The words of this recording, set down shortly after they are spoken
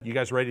You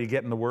guys ready to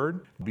get in the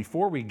Word?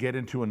 Before we get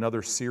into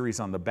another series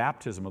on the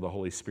baptism of the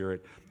Holy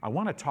Spirit, I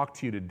want to talk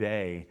to you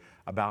today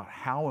about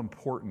how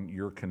important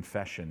your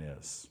confession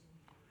is.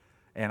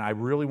 And I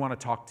really want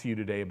to talk to you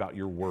today about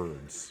your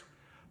words,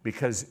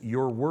 because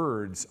your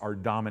words are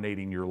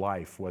dominating your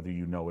life, whether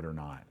you know it or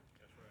not.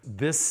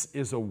 This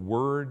is a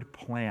word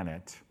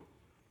planet.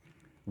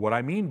 What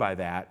I mean by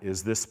that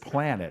is this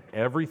planet,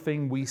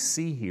 everything we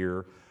see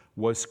here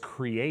was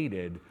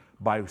created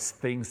by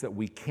things that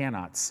we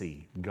cannot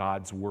see,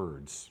 God's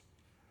words.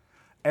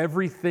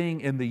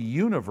 Everything in the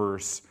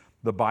universe,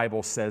 the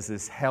Bible says,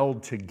 is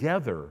held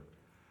together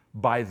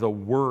by the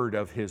word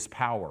of His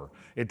power.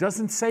 It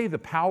doesn't say the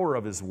power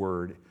of His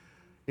word.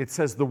 It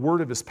says the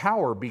word of His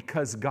power,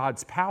 because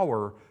God's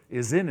power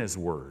is in His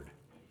word.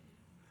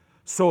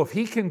 So if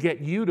He can get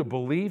you to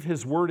believe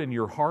His word in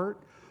your heart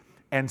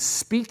and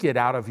speak it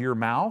out of your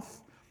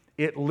mouth,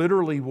 it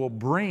literally will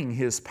bring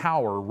His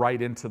power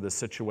right into the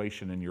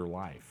situation in your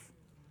life.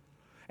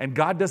 And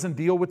God doesn't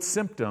deal with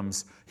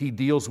symptoms. He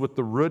deals with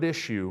the root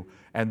issue,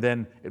 and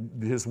then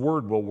His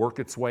word will work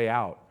its way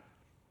out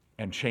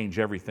and change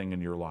everything in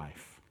your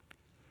life.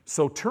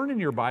 So turn in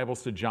your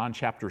Bibles to John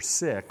chapter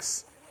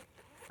 6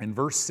 and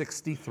verse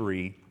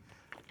 63.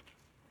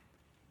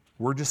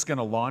 We're just going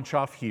to launch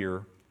off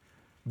here.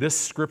 This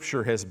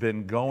scripture has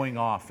been going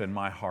off in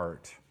my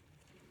heart.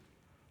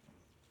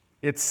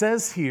 It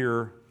says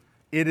here,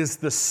 "It is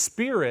the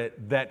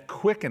Spirit that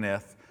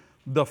quickeneth,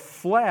 the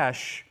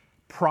flesh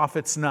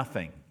profits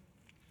nothing."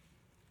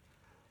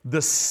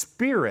 The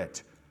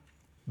Spirit,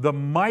 the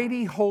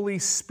mighty Holy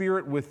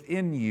Spirit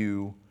within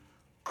you,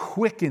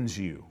 quickens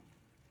you.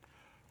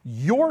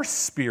 Your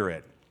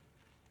spirit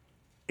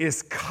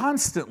is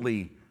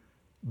constantly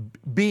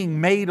being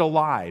made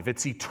alive.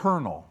 It's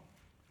eternal.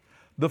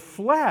 The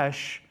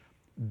flesh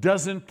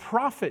doesn't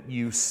profit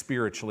you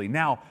spiritually.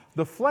 Now,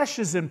 the flesh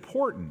is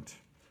important.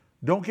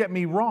 Don't get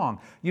me wrong.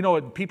 You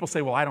know, people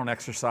say, well, I don't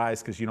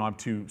exercise because, I'm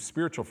too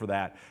spiritual for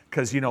that.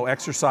 Because,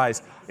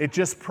 exercise, it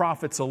just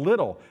profits a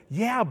little.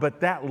 Yeah, but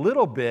that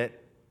little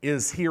bit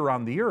is here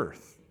on the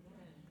earth.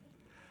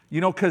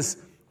 Because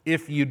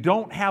if you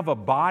don't have a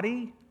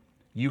body,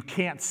 you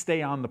can't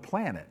stay on the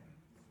planet.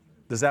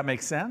 Does that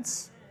make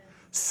sense?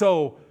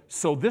 So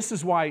this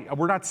is why,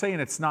 we're not saying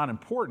it's not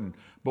important,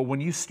 but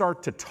when you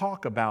start to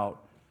talk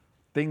about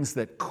things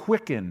that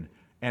quicken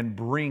and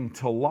bring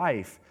to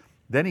life,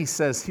 then he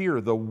says here,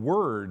 the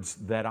words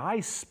that I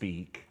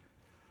speak,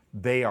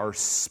 they are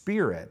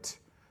spirit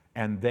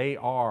and they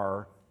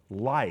are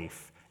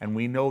life. And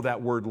we know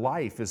that word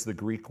life is the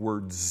Greek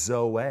word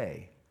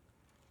zoe.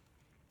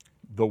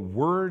 The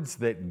words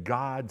that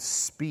God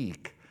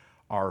speak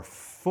are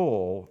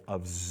full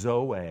of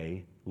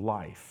zoe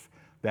life.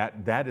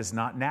 That is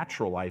not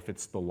natural life,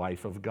 it's the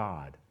life of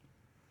God.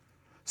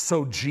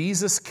 So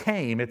Jesus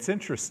came, it's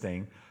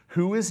interesting.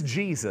 Who is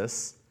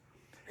Jesus?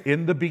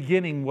 In the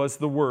beginning was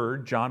the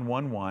Word, John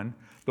 1:1.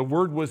 The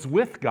Word was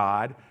with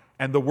God,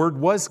 and the Word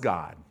was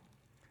God.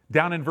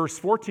 Down in verse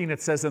 14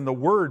 it says, "And the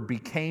Word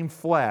became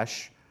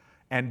flesh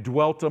and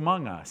dwelt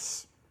among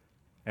us.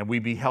 And we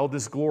beheld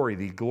His glory.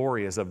 The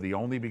glory is of the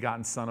only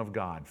begotten Son of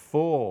God."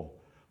 Full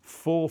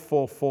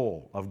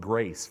of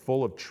grace,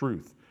 full of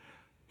truth.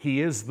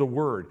 He is the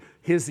Word.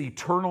 His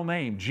eternal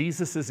name,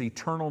 Jesus'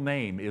 eternal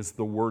name, is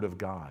the Word of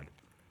God.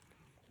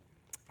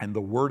 And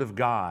the Word of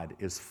God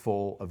is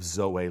full of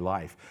Zoe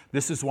life.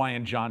 This is why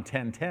in John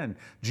 10:10,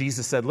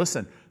 Jesus said,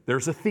 listen,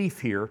 there's a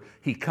thief here.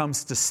 He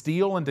comes to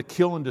steal and to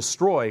kill and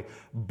destroy.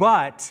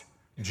 But,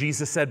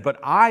 Jesus said, but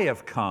I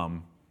have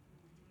come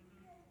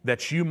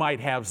that you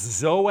might have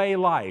Zoe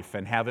life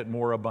and have it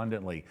more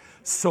abundantly.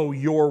 So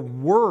your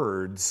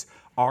words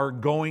are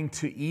going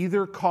to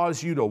either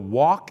cause you to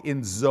walk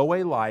in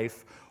Zoe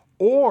life,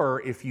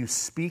 or if you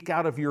speak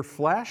out of your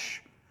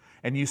flesh,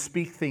 and you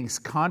speak things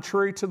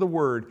contrary to the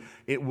Word,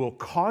 it will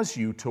cause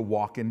you to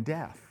walk in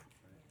death.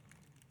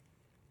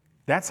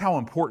 That's how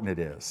important it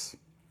is.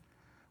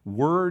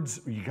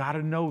 Words, you got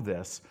to know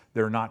this,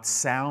 they're not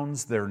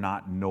sounds, they're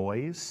not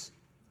noise.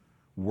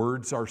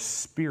 Words are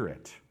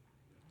spirit.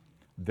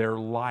 They're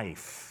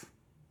life.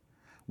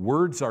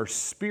 Words are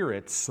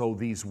spirit, so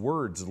these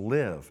words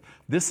live.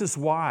 This is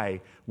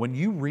why when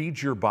you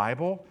read your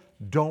Bible,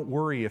 don't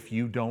worry if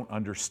you don't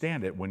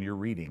understand it when you're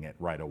reading it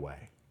right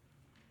away.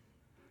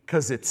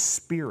 Because it's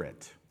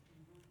spirit.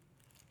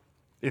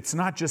 It's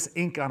not just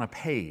ink on a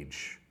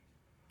page.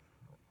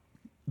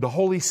 The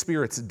Holy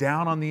Spirit's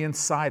down on the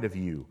inside of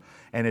you.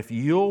 And if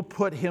you'll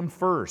put Him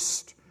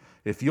first,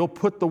 if you'll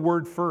put the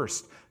Word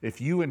first,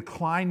 if you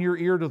incline your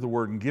ear to the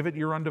Word and give it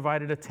your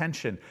undivided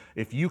attention,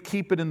 if you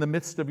keep it in the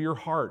midst of your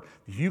heart,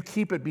 if you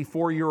keep it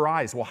before your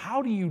eyes, well,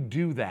 how do you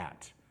do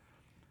that?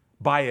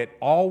 By it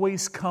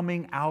always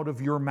coming out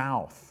of your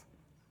mouth.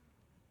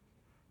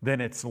 Then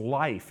it's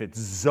life. It's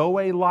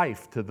Zoe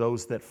life to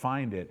those that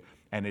find it,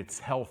 and it's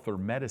health or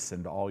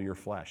medicine to all your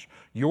flesh.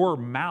 Your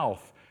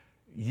mouth,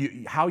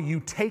 how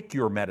you take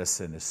your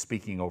medicine is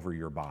speaking over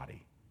your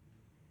body.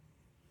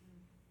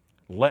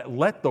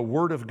 Let the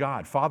Word of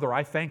God, Father,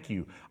 I thank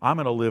you. I'm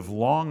going to live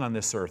long on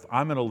this earth.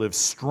 I'm going to live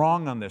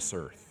strong on this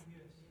earth.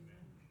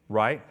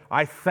 right?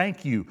 I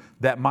thank you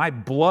that my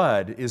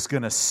blood is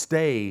going to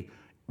stay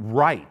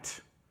right.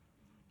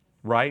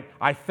 Right?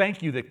 I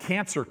thank you that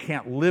cancer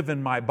can't live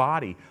in my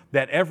body,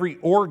 that every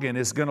organ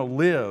is going to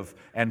live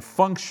and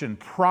function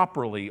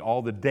properly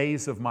all the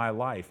days of my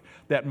life,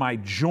 that my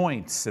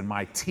joints and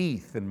my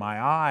teeth and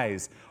my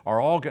eyes are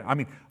all good. I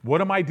mean,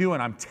 what am I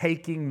doing? I'm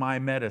taking my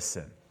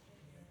medicine.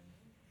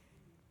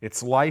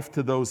 It's life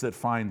to those that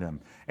find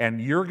them.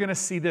 And you're going to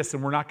see this,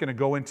 and we're not going to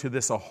go into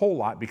this a whole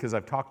lot because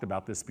I've talked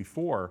about this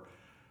before,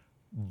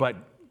 but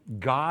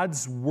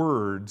God's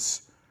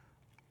words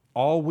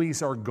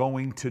always are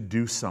going to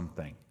do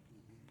something.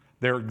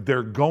 They're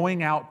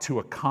going out to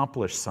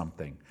accomplish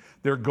something.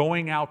 They're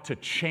going out to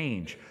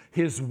change.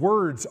 His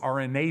words are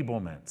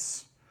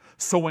enablements.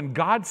 So when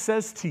God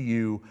says to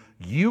you,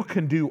 you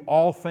can do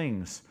all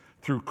things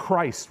through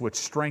Christ, which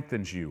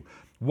strengthens you,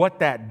 what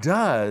that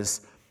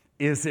does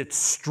is it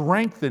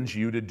strengthens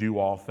you to do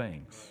all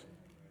things.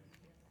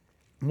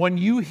 When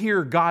you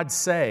hear God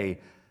say,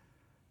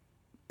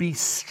 be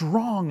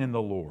strong in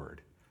the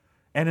Lord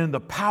and in the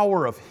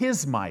power of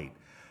His might,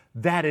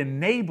 that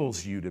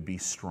enables you to be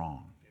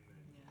strong.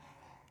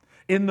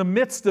 In the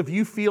midst of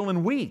you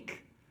feeling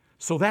weak.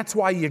 So that's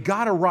why you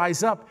got to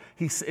rise up.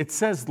 It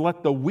says,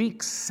 let the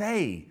weak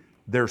say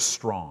they're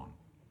strong.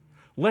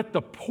 Let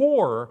the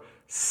poor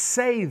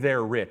say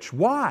they're rich.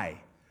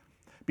 Why?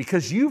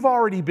 Because you've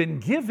already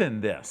been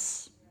given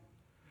this.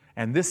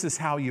 And this is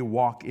how you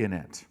walk in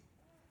it.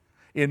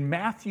 In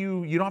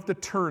Matthew, you don't have to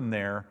turn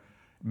there,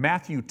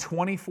 Matthew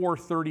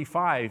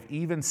 24:35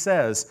 even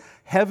says,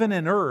 heaven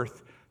and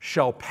earth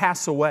shall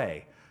pass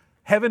away.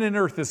 Heaven and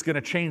earth is going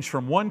to change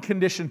from one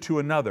condition to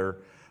another,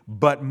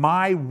 but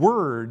my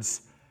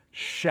words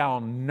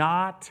shall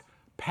not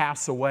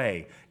pass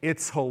away.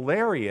 It's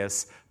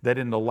hilarious that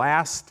in the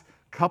last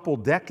couple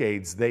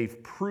decades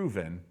they've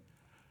proven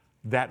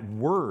that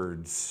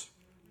words,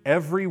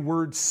 every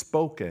word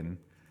spoken,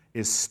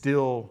 is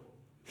still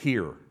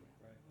here.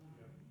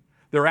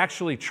 They're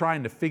actually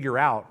trying to figure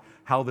out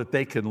how that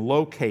they can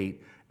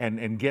locate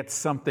and get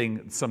some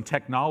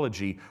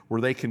technology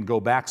where they can go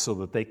back so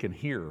that they can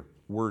hear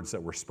words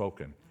that were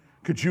spoken.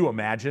 Could you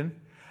imagine?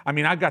 I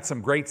mean, I've got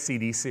some great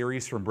CD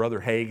series from Brother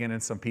Hagin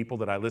and some people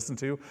that I listen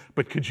to,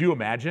 but could you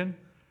imagine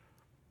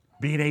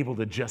being able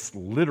to just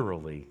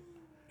literally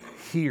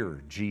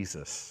hear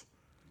Jesus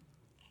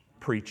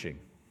preaching?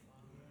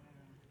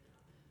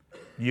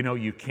 You know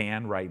you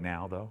can right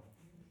now, though.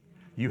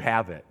 You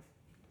have it.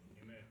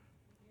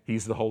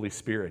 He's the Holy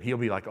Spirit. He'll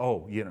be like,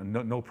 oh,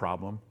 no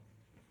problem.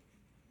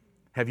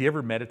 Have you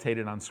ever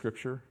meditated on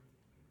Scripture?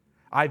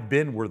 I've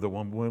been where the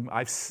woman,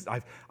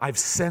 I've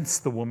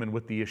sensed the woman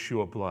with the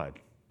issue of blood.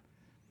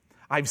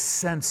 I've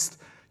sensed,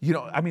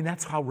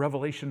 that's how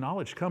revelation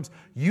knowledge comes.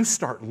 You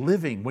start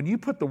living. When you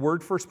put the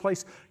Word first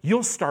place,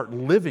 you'll start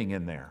living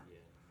in there.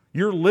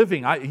 You're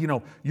living,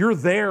 you're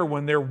there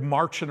when they're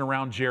marching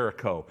around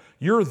Jericho.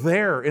 You're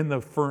there in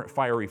the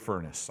fiery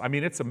furnace. I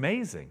mean, it's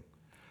amazing.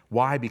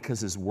 Why?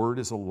 Because His Word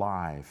is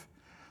alive.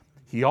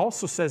 He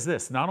also says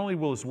this, not only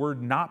will His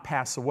Word not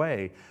pass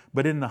away,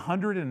 but in the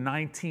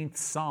 119th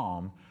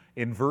Psalm,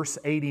 in verse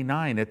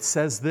 89, it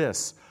says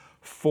this,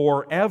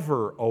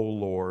 forever, O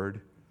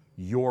Lord,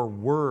 your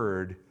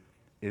word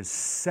is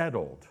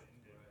settled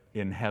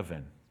in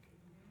heaven.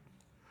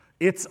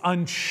 It's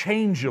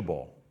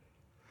unchangeable.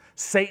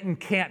 Satan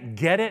can't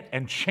get it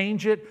and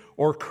change it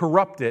or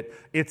corrupt it.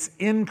 It's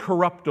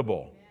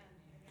incorruptible.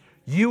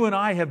 You and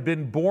I have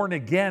been born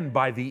again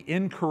by the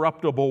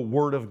incorruptible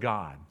Word of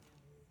God.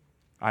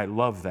 I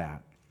love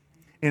that.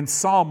 In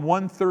Psalm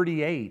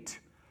 138,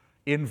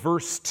 in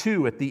verse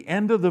 2, at the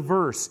end of the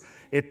verse,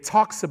 it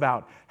talks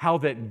about how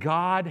that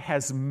God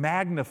has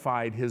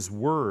magnified His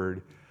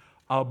Word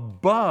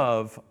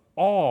above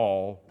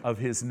all of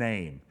His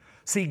name.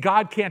 See,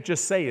 God can't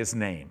just say His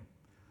name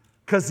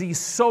because He's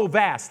so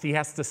vast, He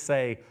has to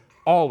say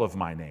all of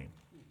my name.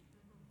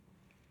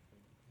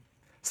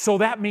 So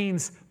that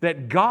means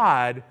that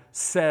God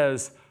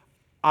says,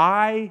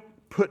 I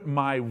put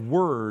my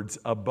words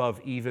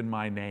above even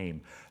my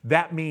name.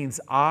 That means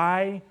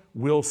I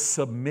will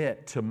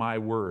submit to my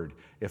word.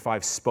 If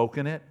I've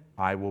spoken it,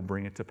 I will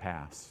bring it to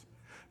pass.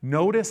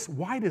 Notice,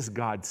 why does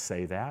God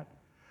say that?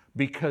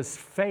 Because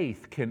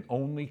faith can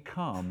only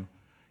come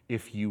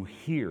if you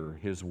hear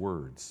His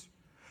words.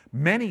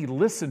 Many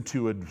listen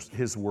to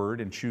His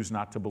word and choose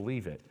not to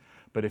believe it.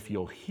 But if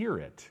you'll hear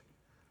it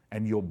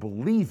and you'll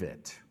believe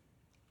it,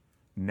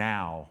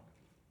 now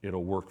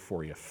it'll work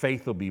for you.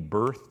 Faith will be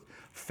birthed.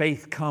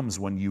 Faith comes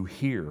when you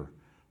hear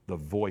the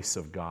voice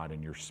of God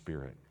in your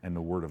spirit and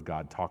the Word of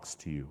God talks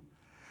to you.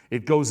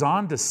 It goes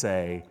on to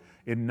say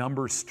in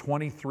Numbers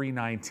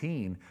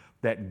 23:19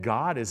 that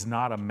God is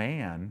not a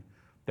man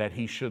that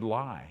He should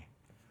lie.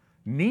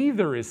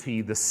 Neither is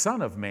He the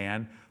Son of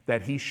Man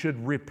that He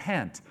should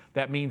repent.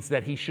 That means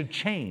that He should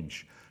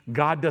change.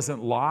 God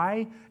doesn't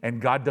lie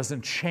and God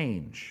doesn't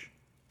change.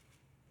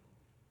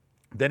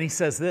 Then He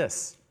says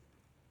this,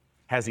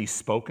 has He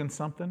spoken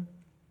something?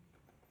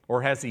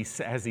 Or has he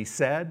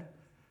said,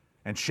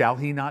 and shall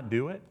He not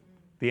do it?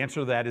 The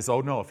answer to that is,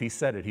 oh no, if he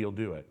said it, he'll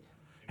do it.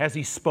 Has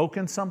he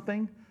spoken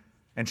something,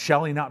 and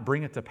shall he not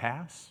bring it to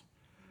pass?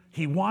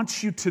 He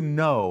wants you to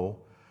know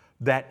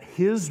that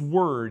his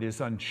word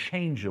is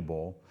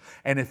unchangeable,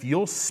 and if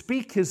you'll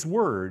speak his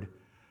word,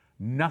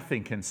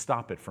 nothing can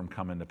stop it from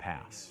coming to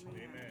pass.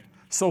 Amen.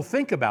 So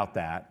think about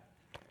that.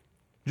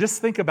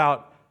 Just think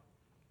about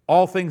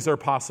all things are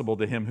possible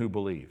to him who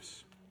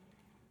believes.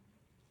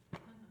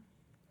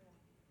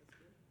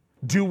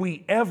 Do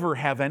we ever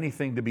have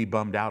anything to be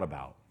bummed out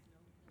about?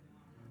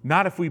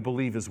 Not if we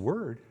believe his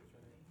word.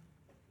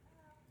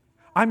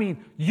 I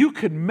mean, you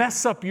could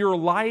mess up your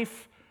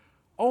life.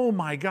 Oh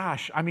my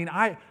gosh. I mean,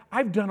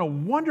 I've done a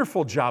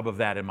wonderful job of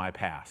that in my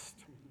past.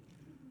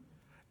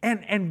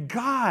 And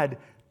God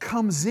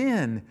comes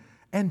in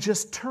and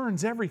just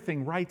turns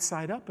everything right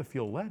side up if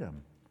you'll let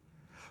him.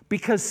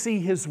 Because see,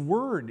 his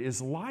word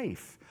is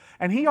life.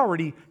 And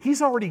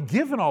he's already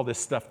given all this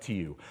stuff to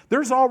you.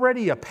 There's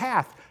already a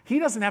path. He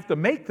doesn't have to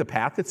make the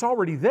path. It's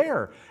already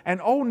there. And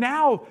oh,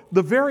 now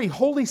the very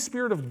Holy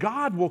Spirit of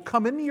God will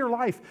come into your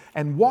life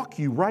and walk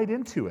you right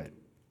into it.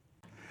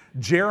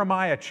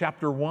 Jeremiah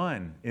chapter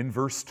 1 in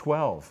verse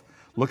 12.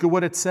 Look at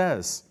what it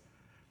says.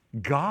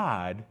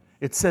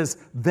 It says,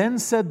 then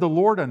said the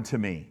Lord unto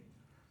me.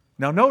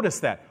 Now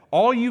notice that.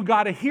 All you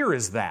got to hear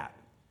is that.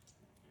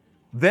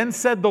 Then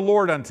said the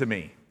Lord unto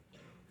me.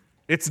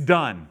 It's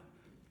done.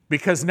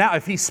 Because now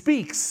if he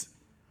speaks,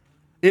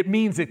 it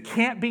means it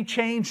can't be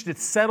changed.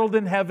 It's settled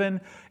in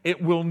heaven.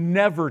 It will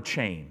never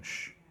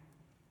change.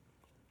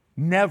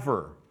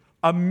 Never.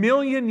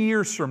 1,000,000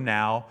 years from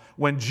now,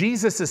 when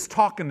Jesus is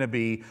talking to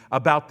me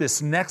about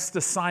this next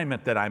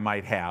assignment that I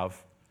might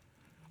have,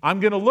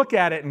 I'm going to look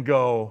at it and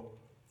go,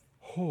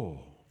 oh,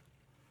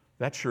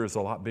 that sure is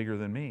a lot bigger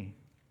than me.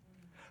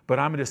 But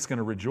I'm just going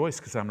to rejoice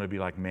because I'm going to be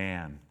like,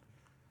 man,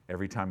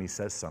 every time he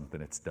says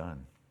something, it's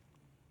done.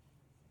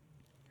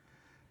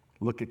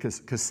 Look at,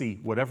 because see,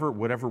 whatever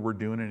we're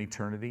doing in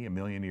eternity,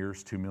 1,000,000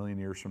 years, 2,000,000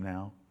 years from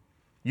now,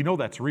 you know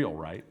that's real,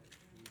 right?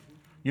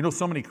 You know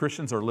so many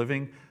Christians are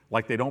living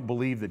like they don't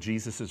believe that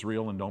Jesus is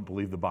real and don't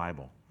believe the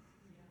Bible.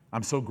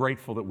 I'm so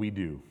grateful that we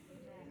do.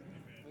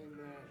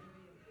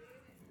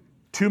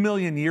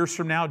 2,000,000 years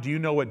from now, do you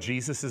know what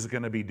Jesus is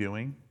going to be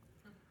doing?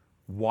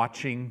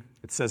 Watching,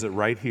 it says it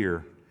right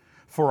here.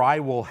 For I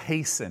will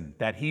hasten.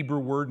 That Hebrew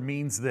word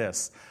means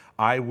this.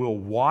 I will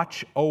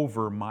watch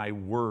over my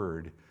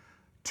word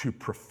to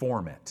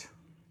perform it.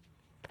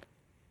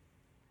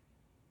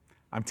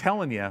 I'm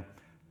telling you,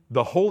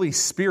 the Holy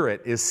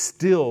Spirit is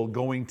still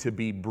going to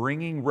be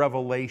bringing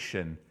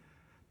revelation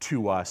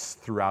to us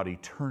throughout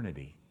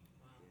eternity.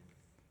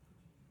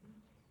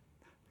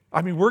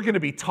 I mean, we're going to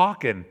be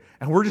talking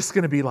and we're just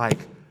going to be like,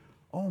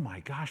 oh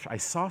my gosh, I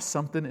saw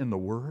something in the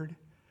Word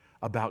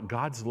about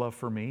God's love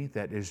for me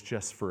that is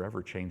just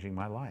forever changing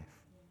my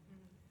life.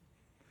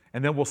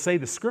 And then we'll say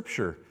the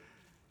scripture.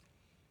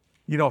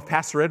 You know, if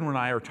Pastor Edwin and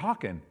I are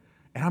talking,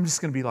 and I'm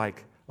just going to be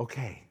like,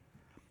 okay,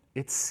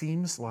 it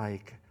seems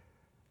like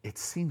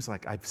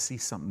I see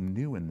something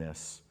new in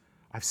this.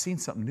 I've seen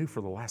something new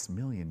for the last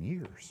 1,000,000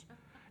 years.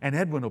 And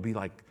Edwin will be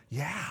like,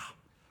 yeah,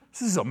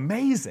 this is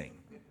amazing.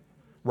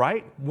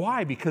 Right?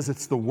 Why? Because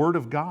it's the Word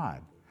of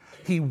God.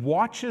 He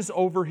watches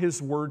over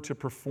His Word to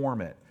perform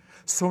it.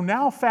 So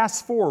now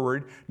fast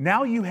forward,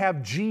 now you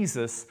have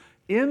Jesus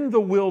in the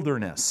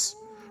wilderness.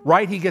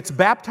 Right? He gets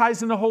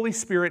baptized in the Holy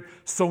Spirit.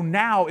 So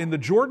now in the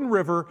Jordan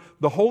River,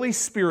 the Holy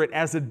Spirit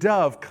as a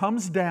dove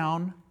comes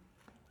down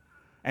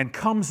and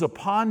comes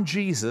upon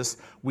Jesus.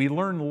 We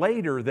learn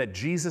later that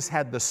Jesus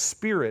had the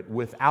Spirit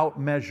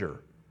without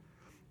measure.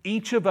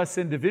 Each of us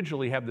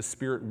individually have the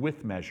Spirit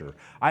with measure.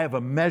 I have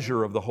a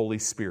measure of the Holy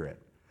Spirit.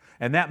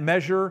 And that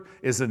measure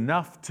is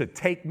enough to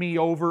take me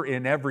over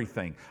in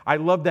everything. I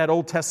love that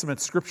Old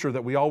Testament scripture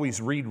that we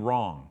always read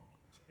wrong.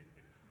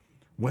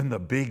 When the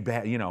big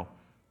bad,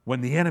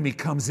 when the enemy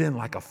comes in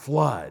like a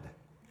flood,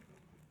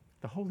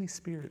 the Holy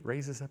Spirit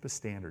raises up a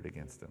standard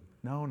against him.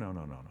 No.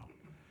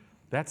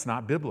 That's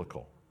not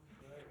biblical.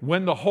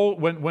 When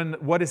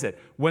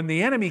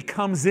the enemy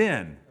comes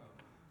in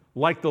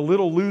like the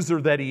little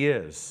loser that he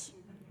is,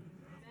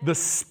 the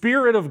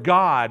Spirit of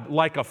God,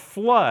 like a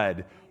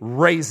flood,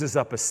 raises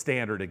up a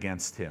standard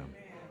against him.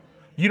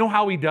 You know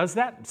how he does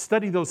that?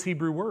 Study those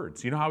Hebrew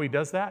words. You know how he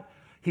does that?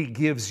 He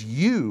gives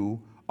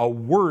you a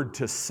word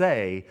to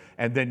say,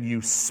 and then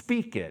you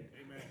speak it.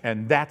 Amen.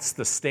 And that's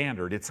the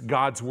standard. It's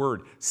God's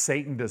word.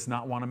 Satan does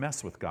not want to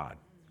mess with God.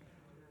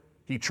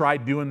 He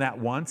tried doing that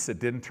once. It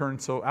didn't turn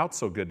out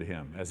so good to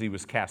him as he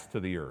was cast to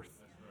the earth.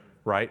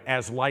 Right?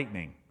 As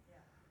lightning.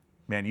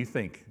 Man, you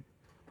think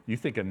a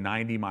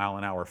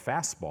 90-mile-an-hour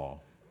fastball.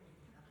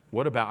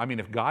 What about,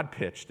 if God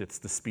pitched, it's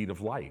the speed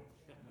of light.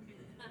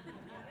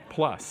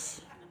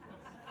 Plus.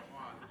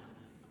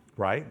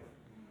 Right?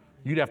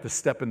 You'd have to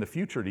step in the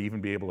future to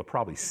even be able to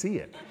probably see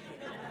it.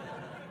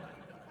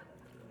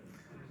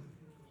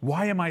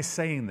 Why am I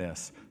saying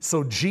this?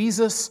 So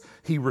Jesus,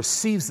 He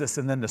receives this,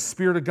 and then the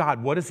Spirit of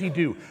God, what does He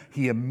do?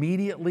 He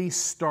immediately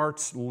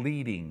starts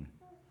leading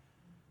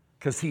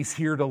because He's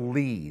here to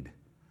lead.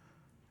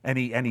 And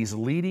he's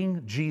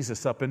leading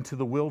Jesus up into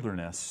the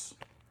wilderness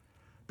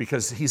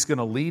because he's going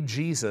to lead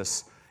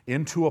Jesus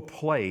into a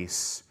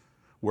place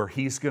where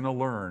he's going to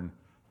learn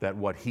that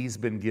what he's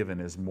been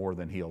given is more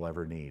than he'll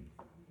ever need.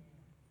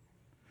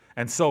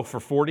 And so for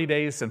 40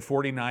 days and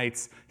 40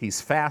 nights, he's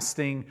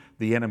fasting,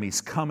 the enemy's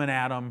coming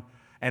at him,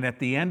 and at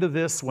the end of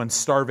this, when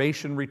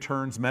starvation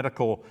returns,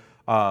 medical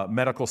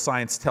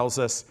science tells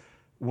us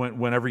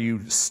whenever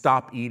you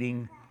stop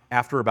eating,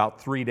 after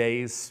about 3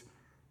 days,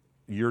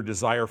 your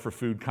desire for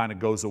food kind of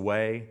goes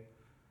away.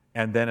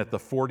 And then at the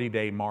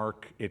 40-day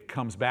mark, it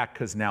comes back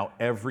because now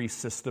every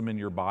system in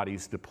your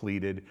body's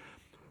depleted,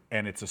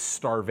 and it's a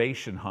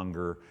starvation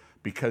hunger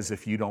because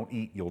if you don't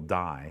eat, you'll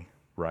die,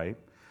 right?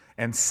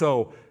 And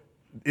so,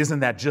 isn't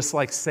that just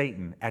like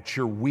Satan at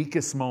your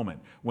weakest moment?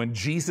 When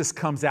Jesus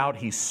comes out,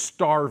 he's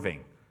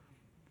starving.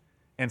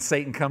 And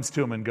Satan comes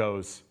to him and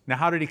goes, now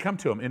how did he come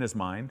to him? In his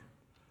mind.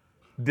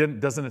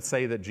 Doesn't it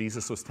say that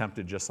Jesus was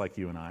tempted just like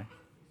you and I?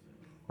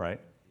 Right?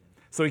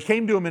 So he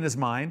came to him in his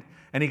mind,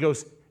 and he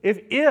goes,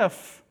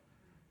 if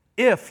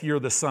you're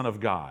the Son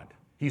of God.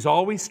 He's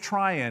always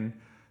trying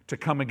to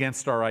come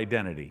against our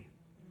identity.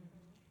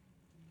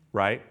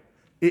 Right?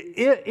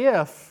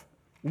 If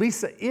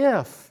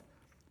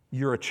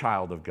you're a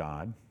child of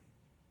God.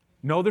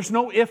 No, there's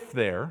no if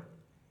there,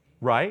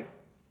 right?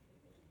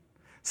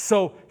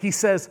 So he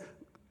says,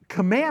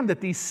 command that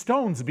these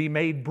stones be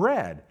made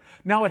bread.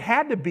 Now he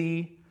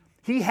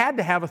had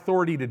to have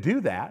authority to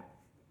do that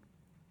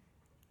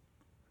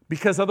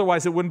because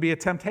otherwise it wouldn't be a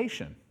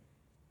temptation,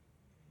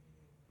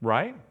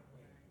 right?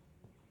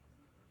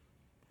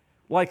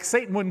 Like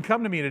Satan wouldn't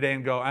come to me today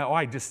and go,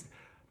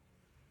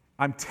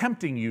 I'm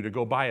tempting you to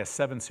go buy a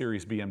 7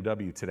 Series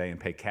BMW today and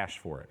pay cash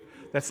for it.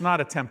 That's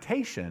not a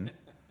temptation.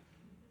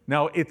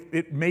 Now,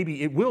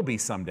 maybe it will be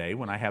someday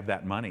when I have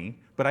that money,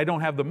 but I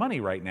don't have the money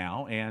right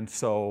now, and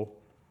so,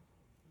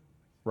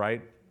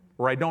 right?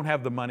 Or I don't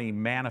have the money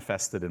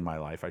manifested in my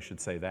life, I should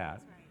say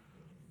that.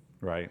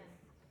 Right?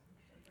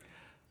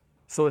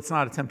 So it's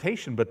not a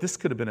temptation, but this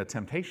could have been a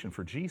temptation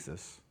for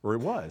Jesus, or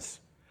it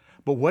was.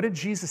 But how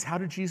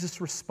did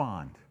Jesus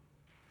respond?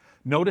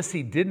 Notice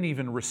he didn't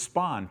even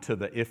respond to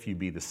the if you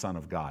be the Son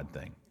of God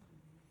thing.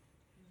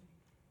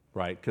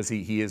 Right? Because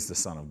he is the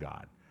Son of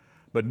God.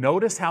 But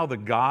notice how the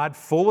God,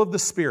 full of the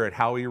Spirit,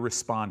 how he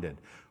responded.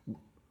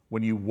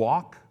 When you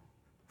walk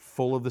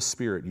full of the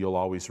Spirit, you'll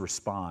always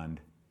respond,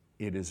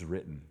 it is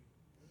written.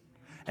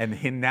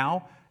 And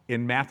now,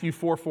 in Matthew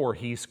 4:4,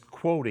 he's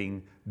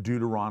quoting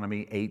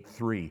Deuteronomy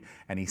 8:3.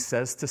 And he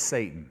says to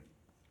Satan,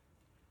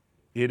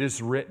 it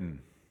is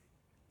written.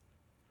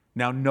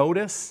 Now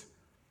notice,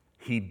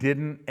 he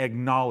didn't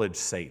acknowledge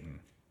Satan.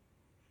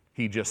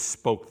 He just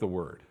spoke the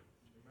word.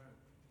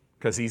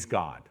 Because he's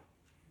God.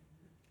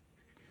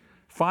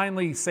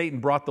 Finally, Satan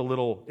brought the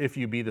little, if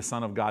you be the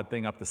Son of God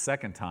thing up the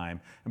second time.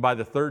 And by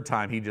the third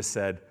time, he just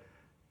said,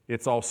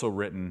 it's also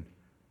written,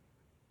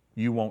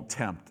 you won't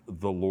tempt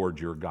the Lord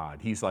your God.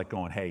 He's like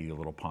going, hey, you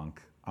little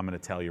punk, I'm going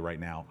to tell you right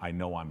now, I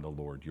know I'm the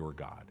Lord your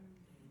God.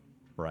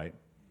 Right?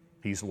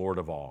 He's Lord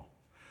of all.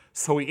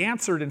 So he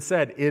answered and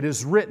said, it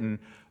is written,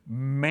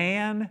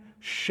 man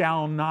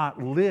shall not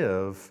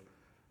live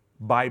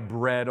by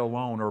bread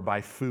alone or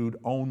by food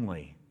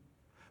only.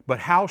 But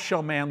how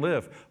shall man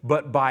live?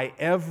 But by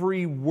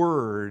every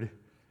word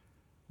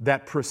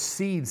that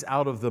proceeds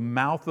out of the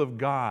mouth of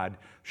God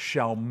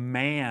shall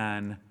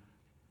man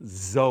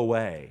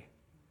zoe,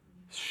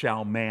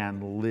 shall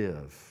man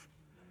live.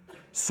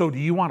 So do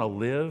you want to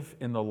live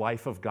in the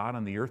life of God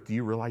on the earth? Do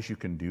you realize you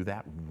can do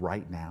that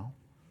right now?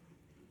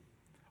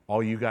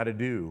 All you got to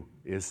do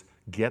is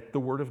get the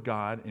Word of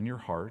God in your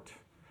heart.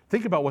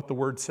 Think about what the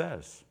Word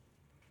says.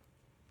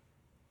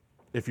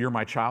 If you're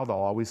my child, I'll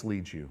always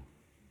lead you.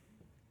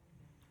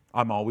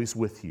 I'm always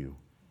with you.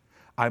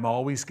 I'm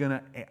always going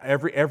to,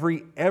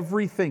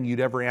 everything you'd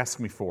ever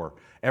ask me for,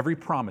 every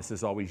promise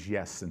is always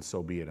yes, and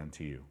so be it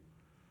unto you.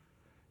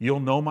 You'll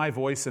know my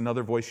voice,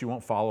 another voice you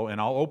won't follow,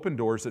 and I'll open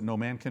doors that no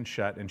man can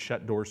shut, and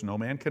shut doors no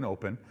man can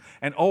open.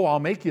 And I'll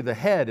make you the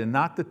head and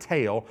not the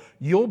tail.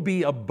 You'll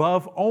be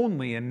above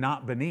only and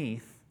not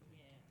beneath.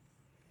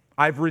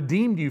 I've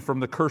redeemed you from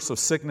the curse of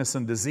sickness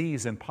and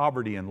disease and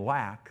poverty and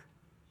lack.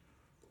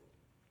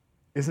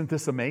 Isn't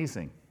this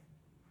amazing?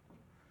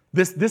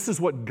 This is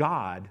what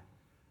God,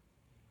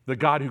 the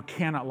God who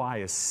cannot lie,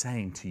 is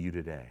saying to you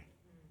today.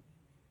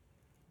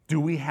 Do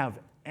we have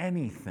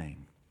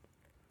anything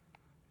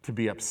to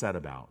be upset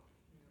about?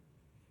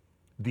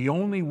 The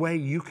only way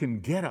you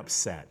can get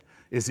upset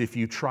is if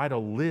you try to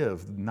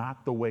live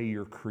not the way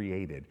you're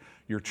created.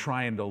 You're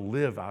trying to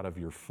live out of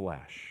your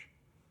flesh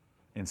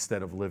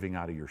instead of living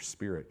out of your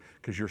spirit,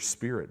 because your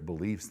spirit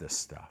believes this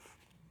stuff.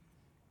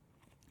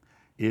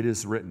 It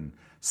is written.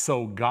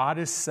 So God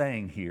is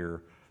saying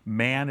here,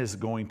 man is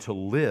going to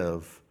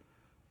live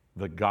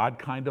the God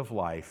kind of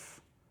life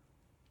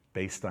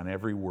based on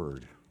every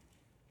word.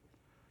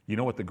 You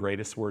know what the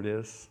greatest word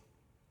is?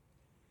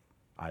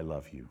 I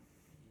love you.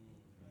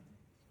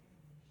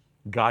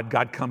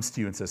 God comes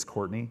to you and says,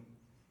 Courtney,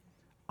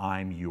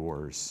 I'm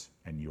yours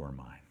and you're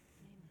mine.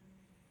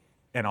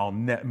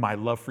 and my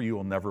love for you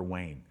will never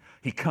wane.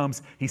 He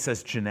comes, he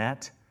says,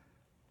 Jeanette,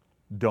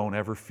 don't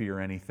ever fear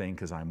anything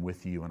because I'm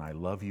with you and I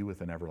love you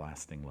with an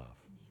everlasting love.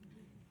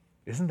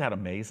 Isn't that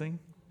amazing?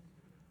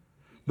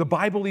 The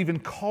Bible even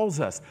calls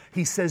us,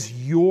 he says,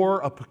 you're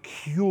a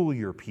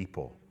peculiar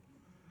people.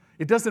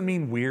 It doesn't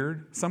mean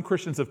weird. Some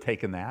Christians have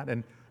taken that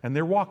and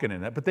they're walking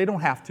in it, but they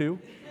don't have to.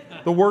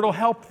 The word will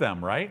help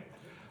them, right?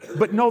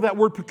 But no, that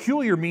word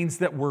peculiar means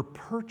that we're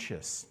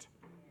purchased.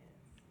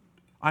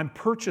 I'm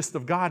purchased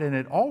of God, and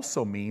it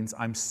also means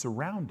I'm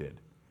surrounded.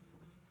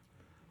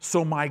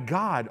 So my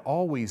God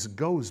always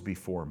goes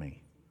before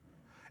me,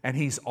 and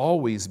he's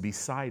always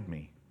beside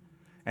me,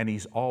 and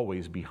he's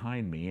always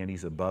behind me, and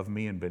he's above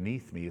me and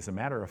beneath me. As a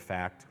matter of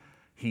fact,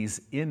 he's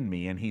in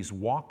me, and he's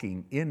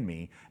walking in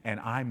me, and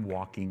I'm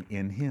walking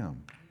in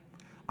him.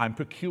 I'm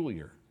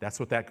peculiar. That's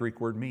what that Greek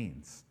word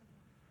means.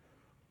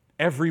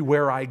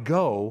 Everywhere I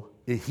go,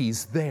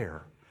 he's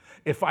there.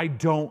 If I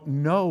don't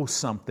know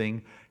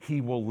something,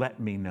 he will let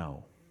me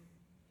know.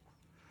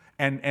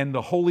 And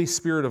the Holy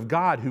Spirit of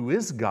God, who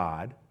is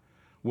God,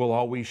 will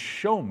always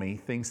show me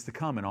things to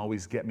come and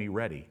always get me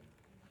ready.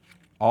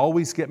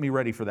 Always get me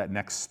ready for that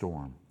next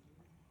storm.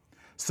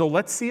 So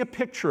let's see a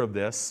picture of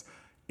this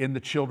in the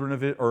children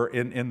of it, or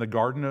in the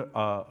Garden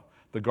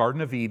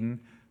of Eden,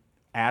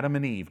 Adam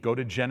and Eve. Go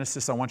to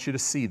Genesis. I want you to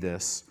see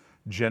this.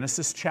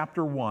 Genesis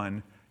chapter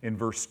 1 in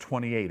verse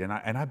 28.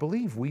 And I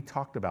believe we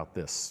talked about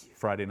this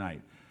Friday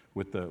night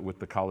with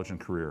the college and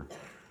career.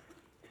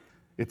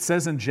 It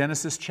says in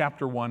Genesis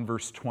chapter 1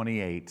 verse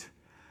 28,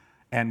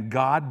 and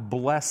God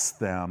blessed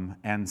them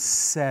and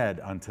said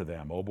unto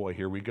them. Oh boy,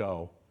 here we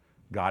go.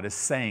 God is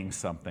saying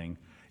something.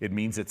 It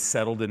means it's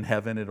settled in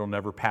heaven. It'll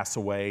never pass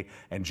away.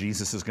 And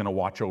Jesus is going to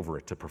watch over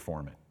it to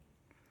perform it.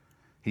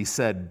 He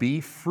said,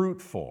 be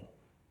fruitful.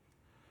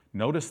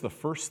 Notice the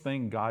first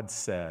thing God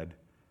said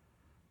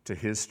to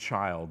his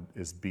child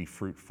is be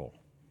fruitful.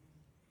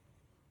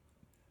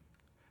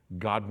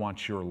 God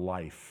wants your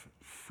life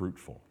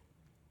fruitful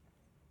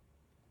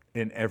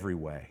in every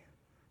way.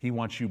 He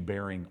wants you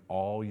bearing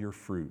all your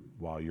fruit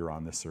while you're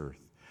on this earth.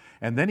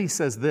 And then he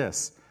says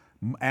this,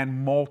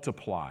 and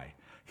multiply.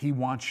 He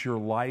wants your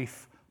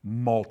life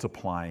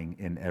multiplying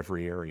in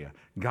every area.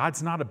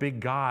 God's not a big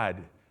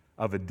God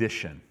of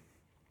addition,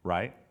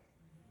 right?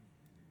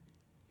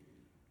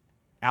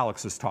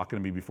 Alex was talking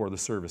to me before the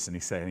service,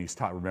 and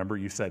remember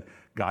you said,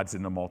 God's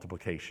in the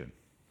multiplication.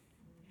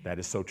 That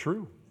is so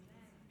true.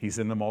 He's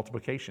in the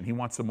multiplication. He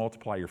wants to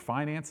multiply your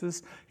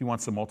finances. He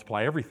wants to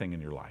multiply everything in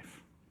your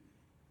life.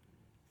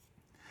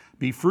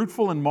 Be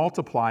fruitful and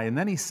multiply. And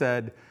then he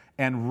said,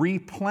 and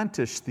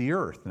replenish the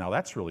earth. Now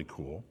that's really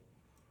cool.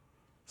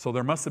 So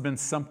there must have been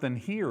something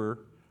here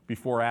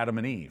before Adam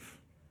and Eve,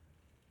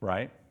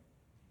 right?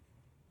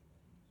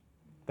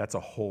 That's a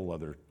whole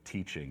other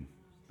teaching,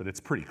 but it's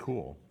pretty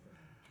cool.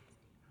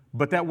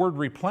 But that word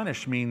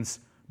replenish means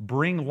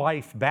bring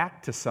life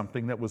back to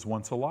something that was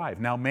once alive.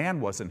 Now,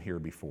 man wasn't here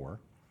before,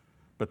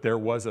 but there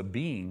was a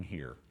being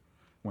here.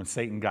 When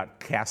Satan got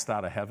cast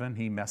out of heaven,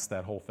 he messed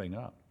that whole thing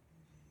up.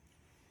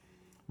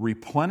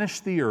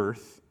 Replenish the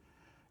earth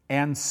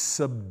and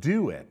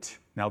subdue it.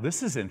 Now,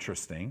 this is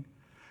interesting,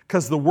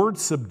 because the word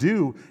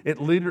subdue, it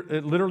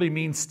literally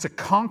means to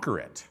conquer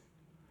it.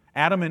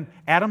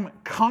 Adam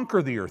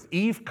conquer the earth.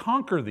 Eve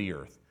conquer the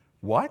earth.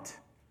 What?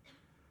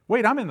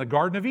 Wait, I'm in the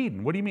Garden of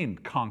Eden. What do you mean,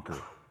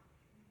 conquer?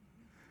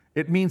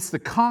 It means to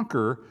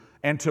conquer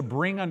and to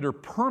bring under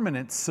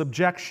permanent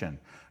subjection.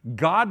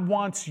 God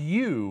wants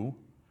you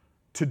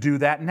to do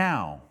that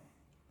now.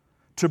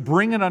 To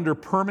bring it under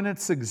permanent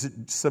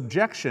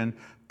subjection,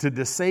 to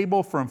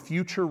disable from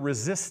future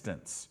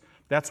resistance.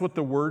 That's what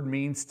the word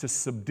means, to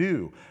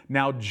subdue.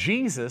 Now,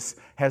 Jesus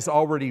has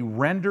already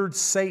rendered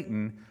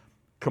Satan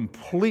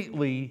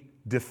completely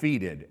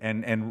defeated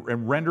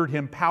and rendered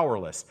him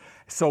powerless.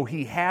 So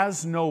he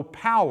has no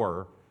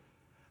power,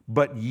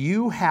 but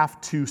you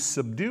have to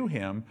subdue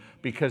him,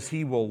 because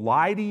he will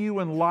lie to you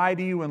and lie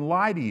to you and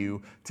lie to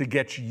you to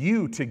get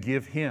you to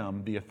give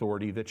him the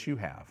authority that you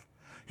have.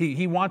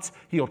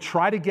 He'll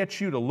try to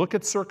get you to look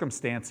at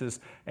circumstances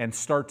and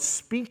start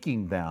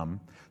speaking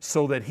them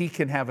so that he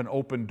can have an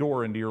open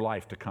door into your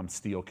life to come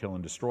steal, kill,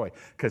 and destroy.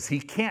 Because he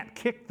can't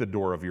kick the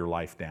door of your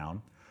life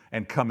down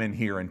and come in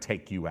here and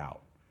take you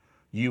out.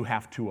 You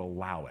have to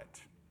allow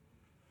it.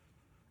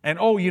 And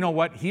oh, you know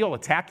what? He'll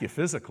attack you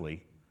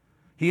physically.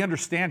 He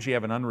understands you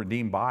have an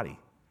unredeemed body.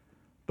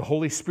 The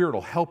Holy Spirit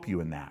will help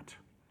you in that.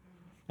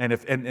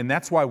 And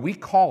that's why we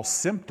call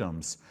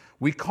symptoms,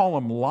 we call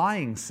them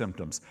lying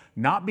symptoms.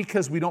 Not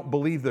because we don't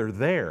believe they're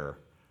there.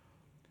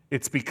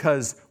 It's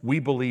because we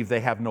believe they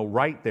have no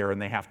right there and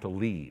they have to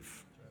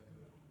leave.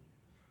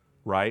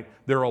 Right?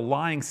 They're a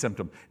lying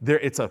symptom.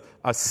 It's a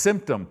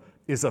symptom.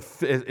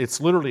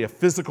 It's literally a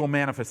physical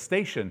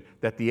manifestation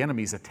that the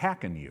enemy's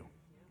attacking you.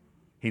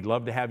 He'd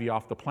love to have you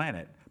off the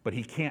planet, but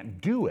he can't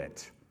do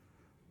it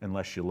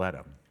unless you let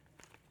him.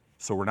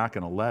 So we're not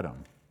going to let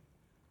him.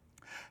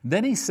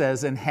 Then he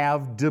says, and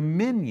have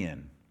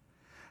dominion.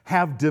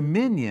 Have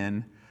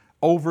dominion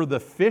over the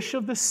fish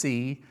of the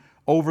sea,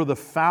 over the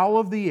fowl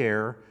of the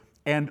air,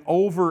 and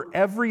over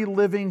every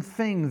living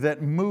thing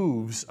that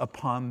moves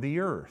upon the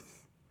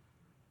earth.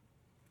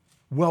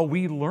 Well,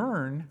 we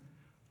learn,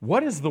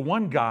 what is the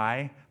one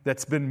guy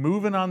that's been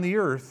moving on the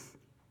earth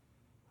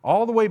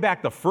all the way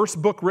back? The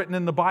first book written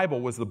in the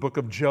Bible was the book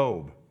of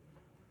Job.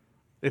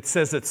 It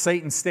says that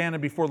Satan's standing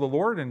before the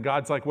Lord, and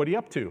God's like, what are you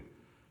up to?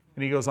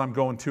 And he goes, I'm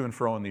going to and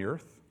fro on the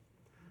earth.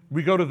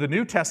 We go to the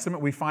New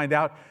Testament, we find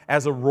out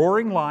as a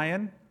roaring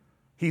lion,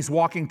 he's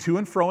walking to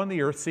and fro on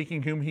the earth,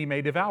 seeking whom he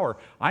may devour.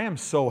 I am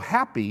so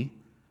happy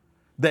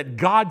that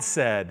God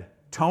said,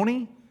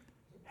 Tony,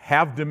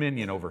 have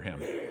dominion over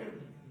him.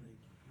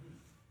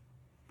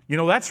 You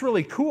know, that's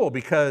really cool,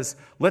 because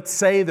let's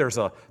say there's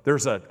a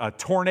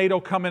tornado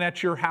coming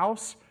at your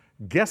house.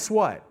 Guess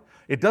what?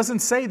 It doesn't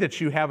say that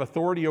you have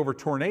authority over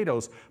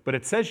tornadoes, but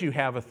it says you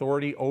have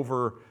authority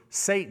over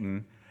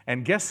Satan.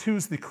 And guess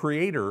who's the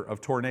creator of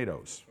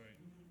tornadoes?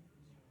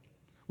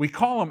 We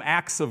call them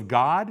acts of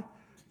God.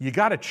 You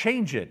got to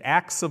change it.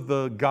 Acts of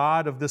the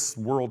God of this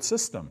world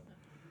system.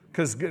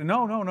 Because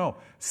no.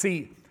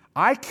 See,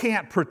 I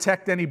can't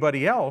protect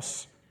anybody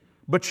else.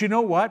 But you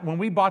know what? When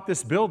we bought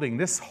this building,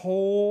 this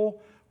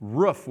whole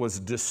roof was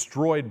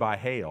destroyed by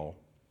hail.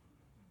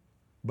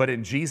 But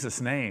in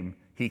Jesus' name,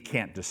 he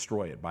can't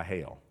destroy it by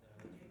hail.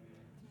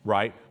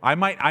 Right? I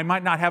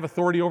might not have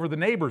authority over the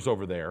neighbors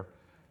over there,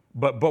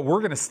 but we're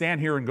going to stand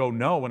here and go,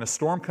 no, when a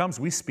storm comes,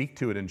 we speak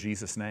to it in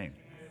Jesus' name.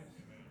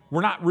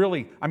 We're not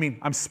really,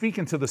 I'm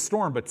speaking to the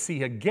storm, but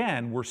see,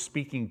 again, we're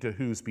speaking to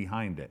who's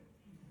behind it.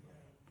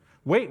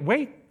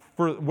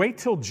 Wait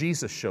till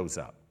Jesus shows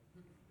up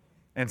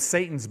and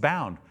Satan's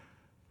bound.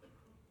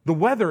 The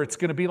weather, it's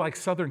going to be like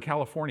Southern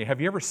California.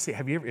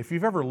 If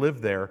you've ever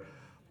lived there,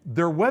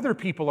 their weather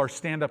people are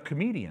stand-up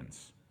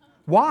comedians.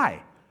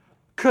 Why?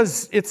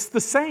 Because it's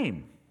the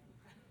same.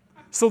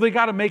 So they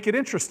got to make it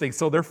interesting.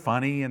 So they're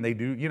funny and they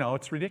do,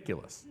 it's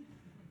ridiculous.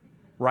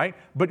 Right?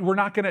 But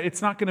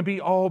it's not going to be,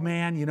 oh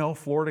man,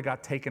 Florida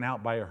got taken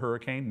out by a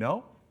hurricane.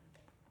 No,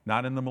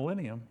 not in the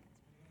millennium.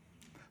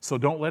 So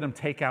don't let them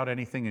take out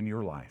anything in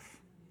your life.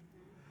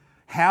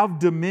 Have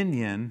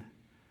dominion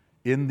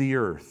in the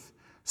earth.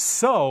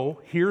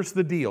 So here's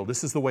the deal.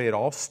 This is the way it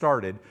all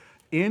started.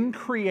 In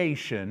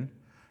creation,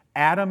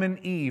 Adam and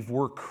Eve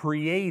were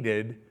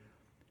created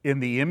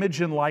in the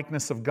image and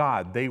likeness of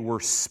God. They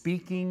were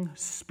speaking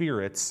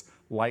spirits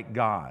like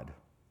God.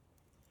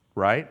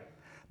 Right?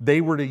 They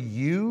were to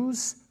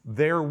use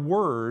their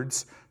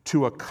words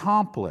to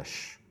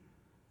accomplish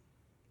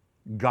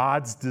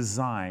God's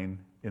design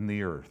in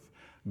the earth.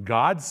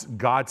 God's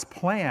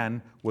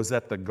plan was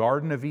that the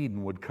Garden of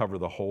Eden would cover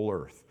the whole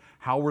earth.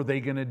 How were they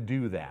going to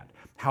do that?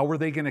 How were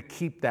they going to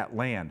keep that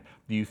land?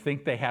 Do you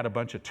think they had a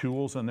bunch of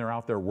tools and they're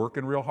out there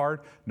working real hard?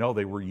 No,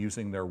 they were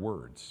using their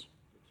words.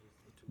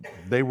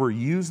 They were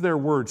use their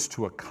words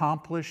to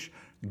accomplish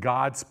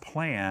God's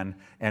plan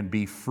and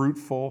be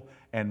fruitful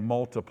and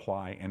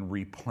multiply and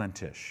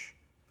replenish.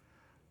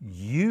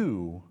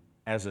 You,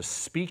 as a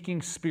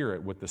speaking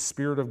spirit with the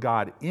Spirit of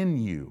God in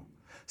you,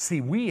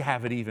 see, we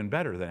have it even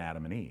better than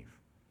Adam and Eve.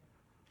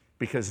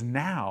 Because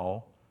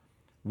now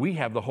we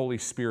have the Holy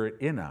Spirit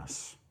in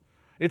us.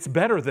 It's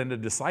better than the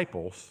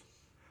disciples.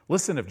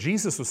 Listen, if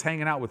Jesus was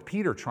hanging out with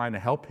Peter trying to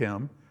help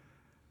him,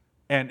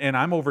 and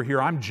I'm over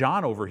here, I'm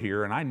John over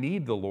here, and I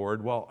need the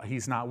Lord, well,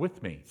 he's not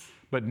with me.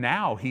 But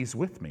now he's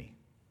with me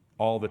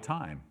all the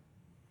time.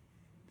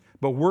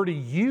 But we're to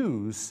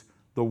use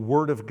the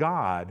Word of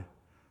God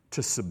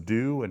to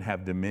subdue and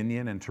have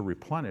dominion and to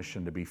replenish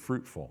and to be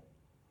fruitful.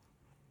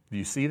 Do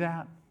you see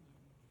that?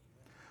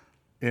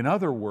 In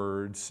other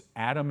words,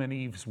 Adam and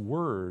Eve's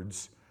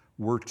words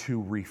were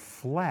to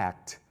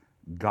reflect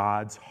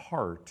God's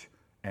heart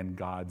and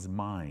God's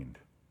mind.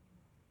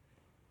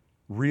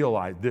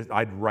 Realize this,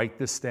 I'd write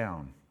this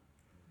down.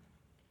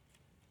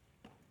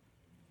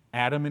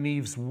 Adam and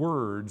Eve's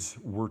words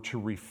were to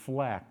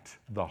reflect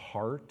the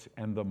heart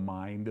and the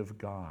mind of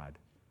God.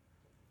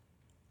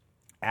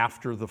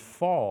 After the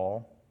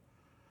fall,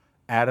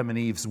 Adam and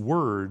Eve's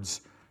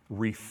words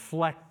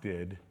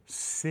reflected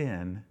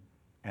sin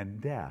and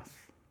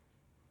death.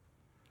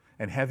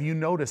 And have you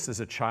noticed, as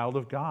a child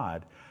of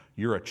God,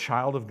 you're a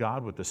child of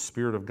God with the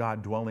Spirit of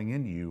God dwelling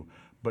in you,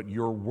 but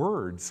your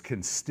words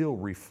can still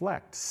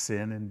reflect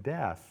sin and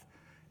death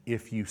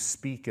if you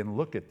speak and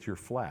look at your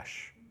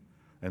flesh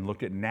and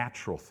look at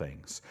natural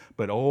things.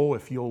 But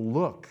if you'll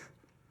look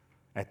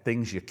at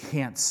things you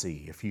can't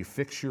see, if you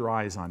fix your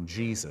eyes on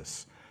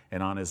Jesus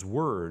and on His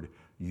Word,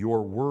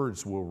 your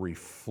words will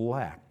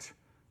reflect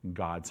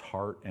God's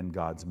heart and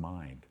God's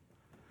mind.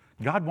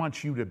 God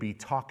wants you to be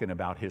talking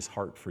about His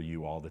heart for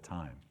you all the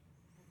time.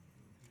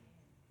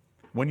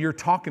 When you're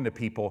talking to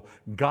people,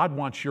 God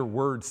wants your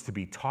words to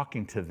be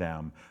talking to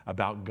them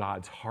about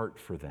God's heart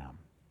for them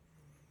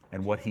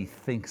and what He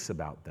thinks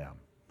about them.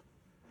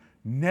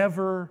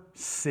 Never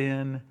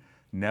sin,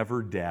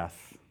 never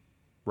death,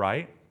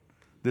 right?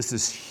 This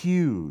is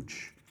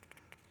huge.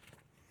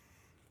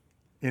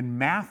 In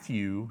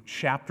Matthew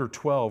chapter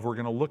 12, we're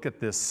going to look at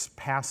this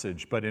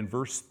passage, but in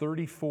verse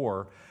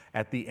 34,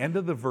 at the end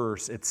of the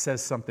verse, it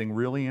says something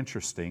really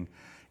interesting.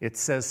 It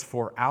says,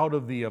 for out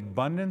of the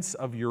abundance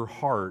of your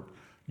heart,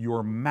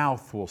 your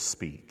mouth will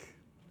speak.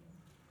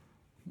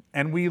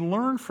 And we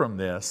learn from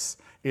this,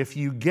 if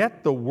you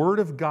get the Word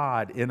of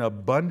God in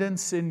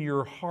abundance in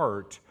your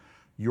heart,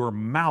 your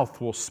mouth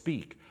will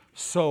speak.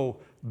 So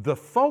the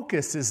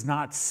focus is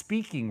not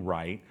speaking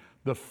right.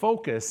 The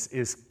focus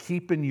is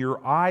keeping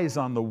your eyes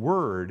on the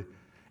Word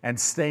and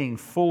staying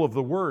full of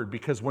the Word,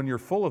 because when you're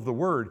full of the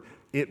Word,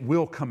 it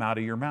will come out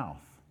of your mouth.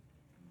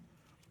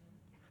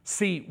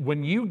 See,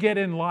 when you get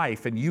in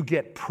life and you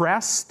get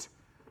pressed,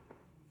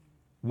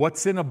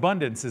 what's in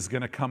abundance is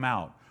going to come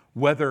out.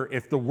 Whether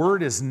if the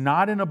Word is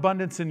not in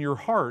abundance in your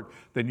heart,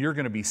 then you're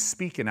going to be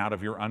speaking out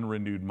of your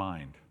unrenewed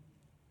mind.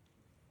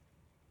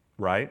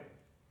 Right?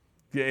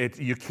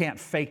 You can't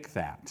fake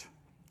that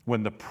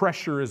when the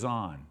pressure is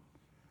on.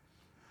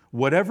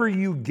 Whatever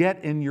you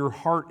get in your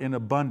heart in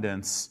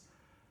abundance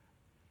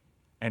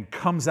and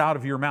comes out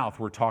of your mouth,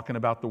 we're talking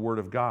about the Word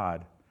of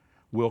God,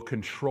 will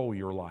control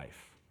your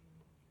life.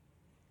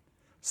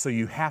 So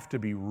you have to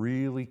be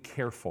really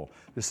careful.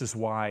 This is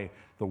why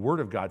the Word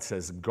of God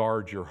says,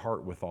 guard your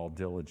heart with all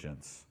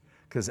diligence,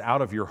 because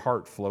out of your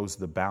heart flows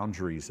the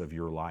boundaries of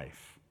your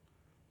life.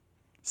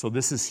 So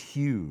this is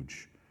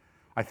huge.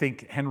 I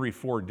think Henry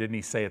Ford, didn't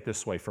he say it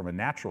this way from a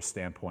natural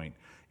standpoint?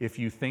 If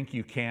you think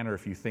you can or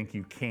if you think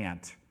you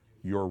can't,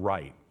 you're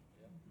right.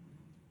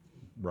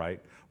 Right?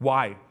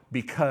 Why?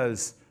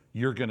 Because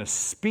you're going to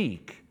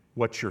speak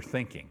what you're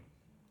thinking.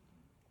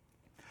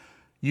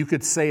 You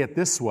could say it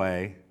this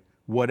way,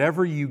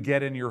 whatever you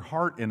get in your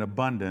heart in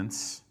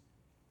abundance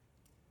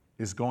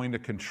is going to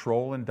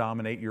control and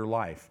dominate your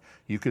life.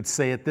 You could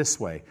say it this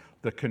way,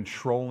 the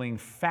controlling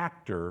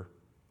factor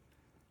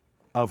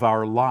of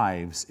our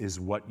lives is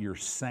what you're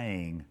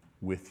saying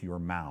with your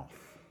mouth.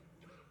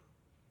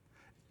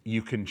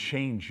 You can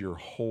change your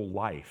whole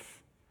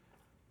life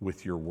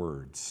with your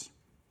words.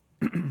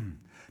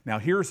 Now,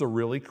 here's a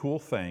really cool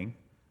thing.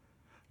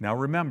 Now,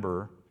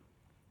 remember,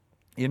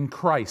 in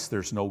Christ,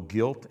 there's no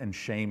guilt and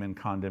shame and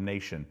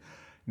condemnation.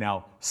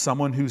 Now,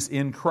 someone who's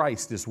in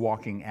Christ is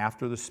walking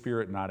after the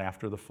Spirit, not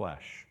after the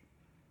flesh.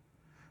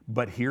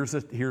 But here's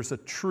a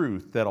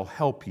truth that'll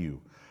help you.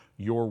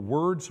 Your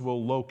words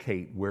will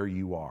locate where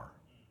you are.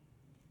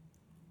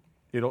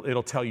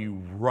 It'll tell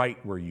you right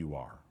where you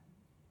are.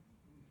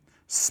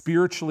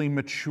 Spiritually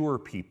mature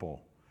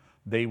people,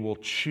 they will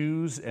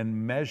choose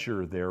and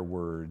measure their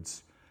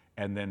words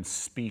and then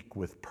speak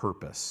with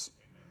purpose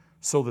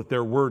so that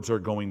their words are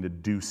going to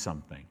do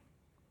something.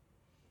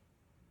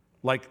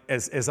 Like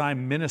as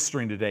I'm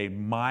ministering today,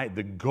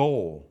 the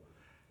goal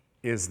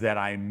is that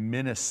I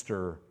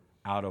minister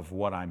out of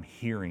what I'm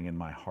hearing in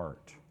my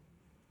heart.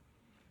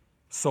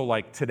 So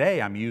like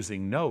today I'm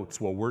using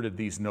notes. Well, where did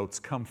these notes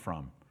come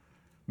from?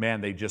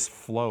 Man, they just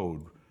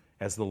flowed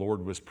as the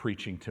Lord was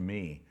preaching to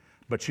me.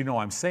 But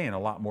I'm saying a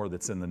lot more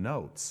that's in the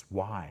notes.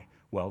 Why?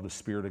 Well, the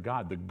Spirit of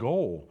God. The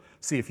goal.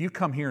 See, if you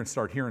come here and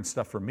start hearing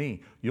stuff from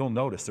me, you'll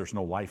notice there's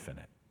no life in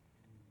it.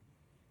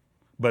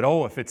 But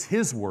if it's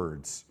His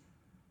words,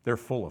 they're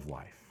full of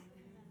life.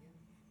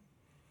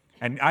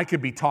 And I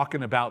could be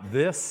talking about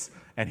this,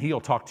 and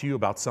He'll talk to you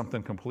about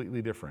something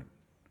completely different.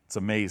 It's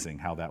amazing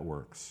how that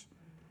works.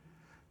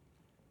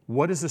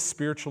 What is a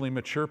spiritually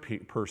mature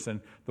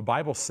person? The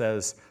Bible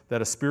says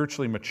that a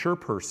spiritually mature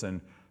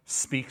person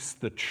speaks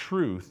the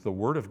truth, the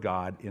Word of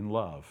God, in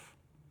love.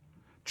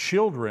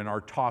 Children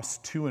are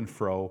tossed to and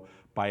fro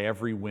by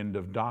every wind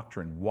of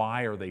doctrine.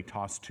 Why are they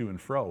tossed to and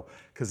fro?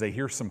 Because they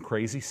hear some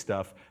crazy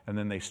stuff and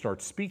then they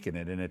start speaking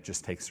it, and it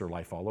just takes their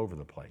life all over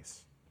the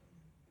place.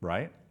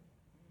 Right?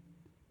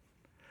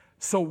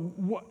 So,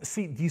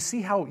 do you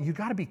see how you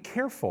got to be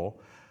careful,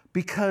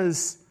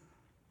 because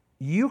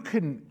you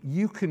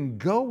can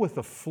go with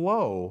the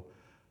flow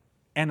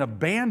and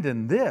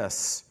abandon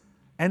this,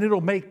 and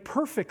it'll make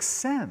perfect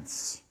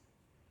sense.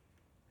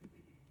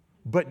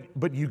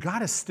 But you got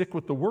to stick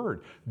with the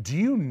Word. Do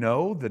you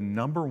know the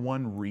number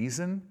one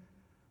reason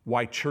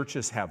why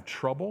churches have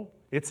trouble?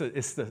 It's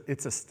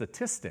a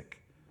statistic,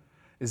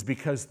 is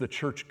because the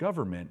church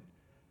government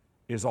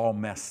is all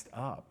messed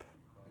up.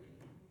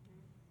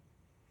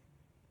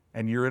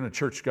 And you're in a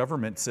church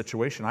government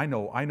situation. I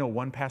know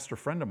one pastor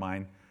friend of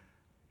mine,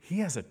 he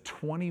has a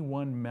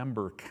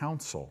 21-member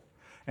council,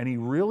 and he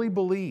really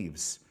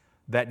believes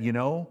that,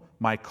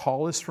 my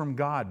call is from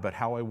God, but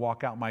how I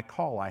walk out my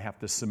call, I have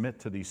to submit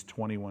to these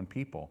 21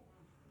 people.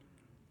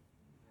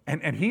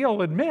 And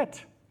he'll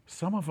admit,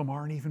 some of them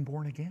aren't even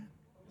born again.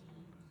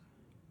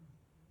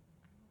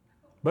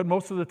 But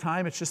most of the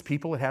time, it's just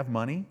people that have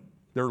money,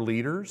 they're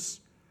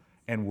leaders,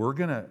 and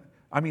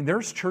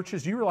there's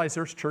churches, you realize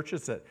there's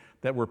churches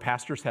that where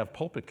pastors have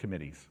pulpit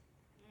committees.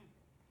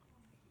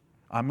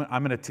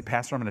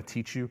 Pastor, I'm going to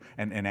teach you,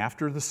 and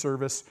after the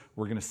service,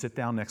 we're going to sit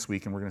down next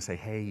week and we're going to say,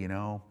 hey,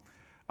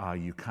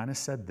 you kind of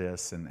said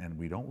this, and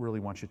we don't really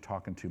want you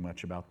talking too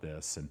much about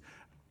this. And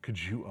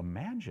could you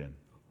imagine?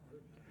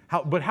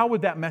 How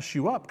would that mess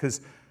you up?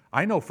 Because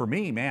I know for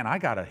me, man, I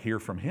got to hear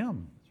from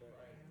Him.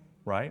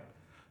 Right?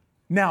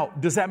 Now,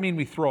 does that mean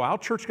we throw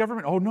out church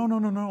government? Oh,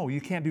 no,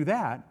 you can't do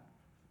that.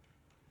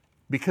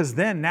 Because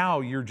then now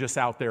you're just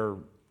out there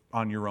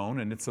on your own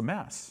and it's a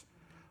mess.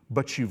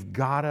 But you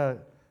gotta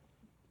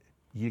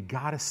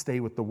stay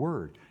with the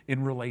Word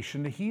in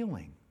relation to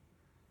healing.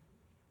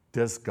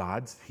 Does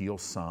God heal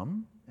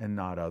some and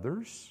not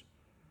others?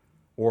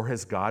 Or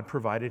has God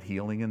provided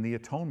healing in the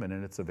atonement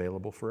and it's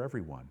available for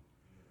everyone?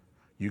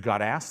 You got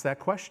to ask that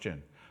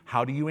question.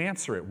 How do you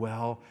answer it?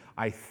 Well,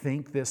 I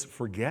think this,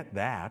 forget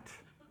that.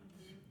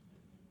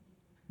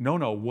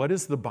 No, what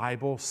does the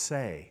Bible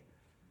say?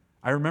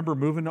 I remember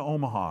moving to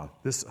Omaha.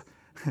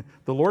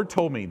 The Lord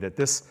told me that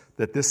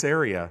this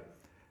area,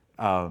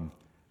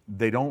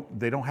 they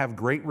don't have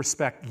great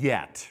respect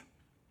yet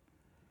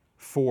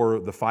for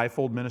the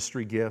fivefold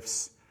ministry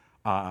gifts,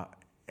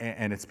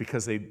 and it's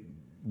because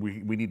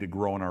we need to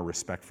grow in our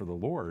respect for the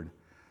Lord.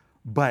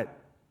 But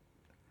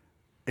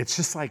it's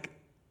just like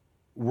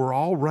we're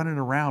all running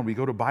around. We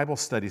go to Bible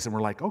studies and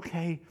we're like,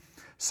 okay,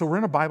 so we're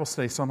in a Bible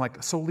study. So I'm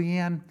like, so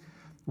Leanne,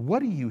 what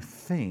do you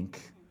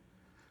think?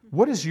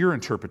 What is your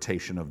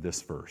interpretation of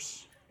this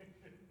verse?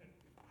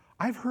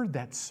 I've heard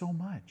that so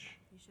much.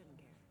 You shouldn't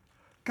care.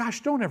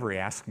 Gosh, don't ever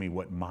ask me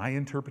what my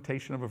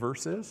interpretation of a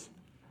verse is.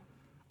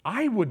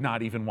 I would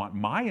not even want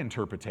my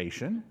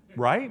interpretation,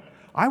 right?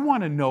 I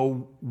want to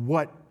know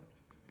what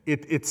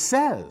it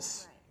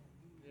says,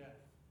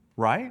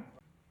 right?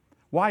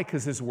 Why?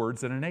 Because His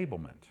Word's an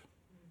enablement.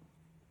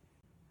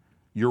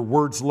 Your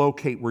words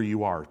locate where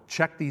you are.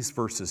 Check these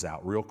verses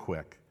out real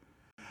quick.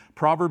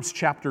 Proverbs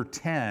chapter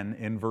 10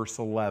 in verse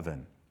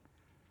 11.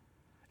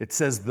 It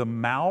says, the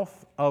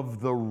mouth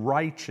of the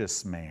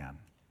righteous man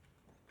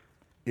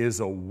is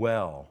a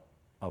well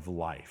of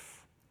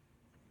life.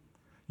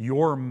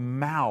 Your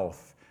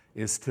mouth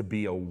is to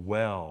be a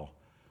well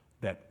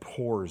that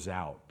pours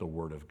out the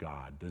Word of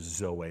God, the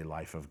Zoe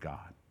life of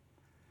God.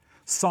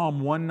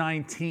 Psalm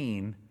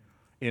 119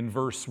 in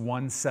verse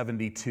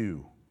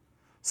 172.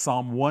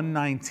 Psalm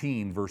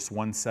 119 verse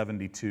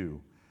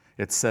 172.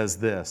 It says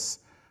this,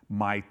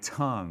 my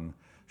tongue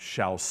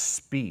shall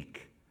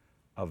speak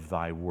of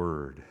thy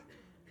word.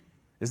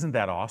 Isn't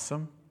that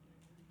awesome?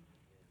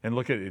 And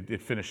look at it,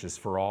 it finishes,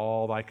 for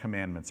all thy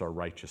commandments are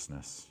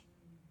righteousness.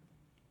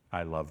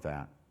 I love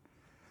that.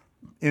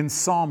 In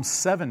Psalm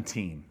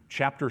 17,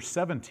 chapter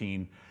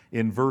 17,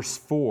 in verse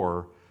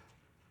 4,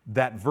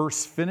 that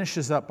verse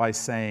finishes up by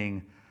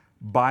saying,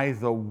 by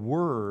the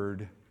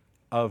word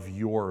of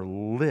your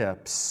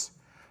lips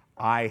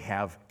I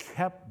have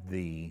kept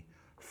thee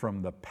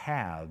from the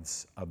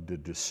paths of the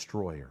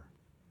destroyer.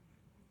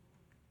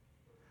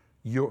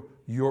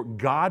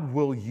 God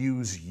will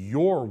use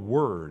your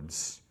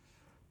words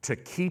to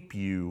keep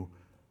you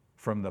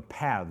from the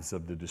paths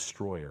of the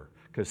destroyer.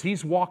 Because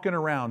He's walking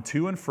around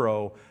to and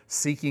fro,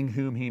 seeking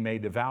whom He may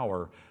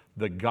devour.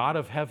 The God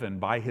of heaven,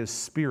 by His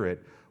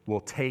Spirit, will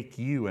take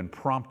you and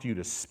prompt you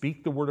to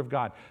speak the Word of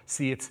God.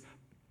 See,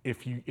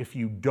 if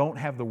you don't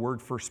have the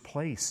Word first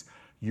place,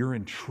 you're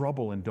in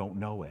trouble and don't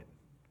know it.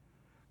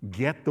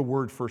 Get the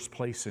Word first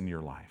place in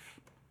your life,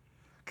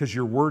 because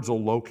your words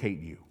will locate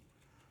you.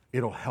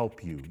 It'll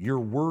help you. Your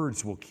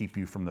words will keep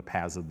you from the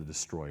paths of the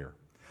destroyer.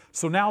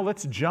 So now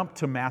let's jump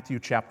to Matthew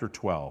chapter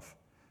 12.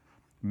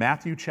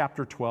 Matthew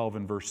chapter 12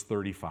 and verse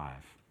 35.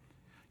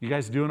 You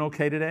guys doing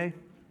okay today?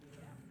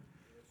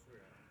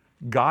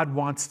 God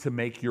wants to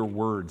make your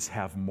words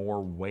have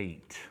more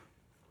weight.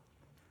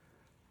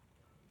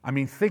 I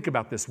mean, think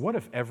about this. What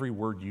if every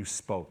word you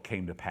spoke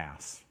came to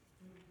pass?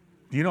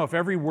 Do you know if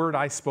every word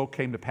I spoke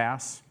came to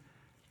pass,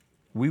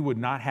 we would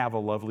not have a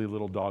lovely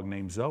little dog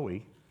named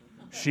Zoe.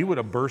 She would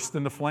have burst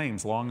into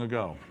flames long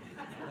ago.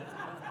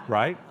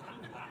 Right?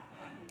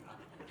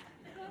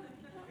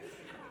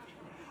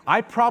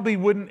 I probably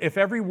wouldn't, if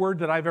every word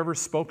that I've ever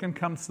spoken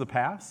comes to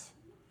pass,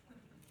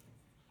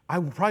 I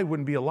probably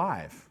wouldn't be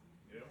alive.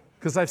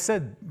 Because I've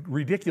said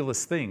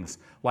ridiculous things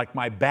like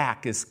my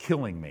back is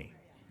killing me.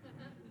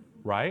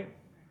 Right?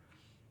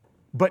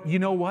 But you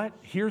know what?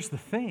 Here's the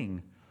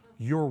thing.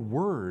 Your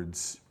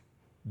words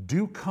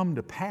do come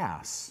to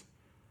pass.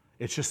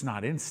 It's just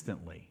not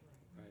instantly.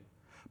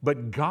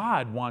 But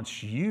God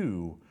wants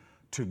you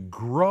to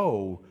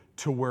grow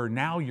to where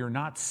now you're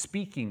not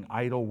speaking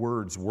idle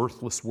words,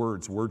 worthless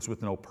words, words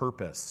with no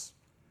purpose.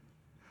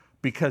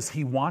 Because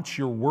He wants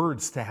your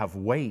words to have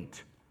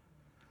weight.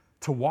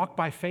 To walk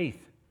by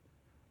faith,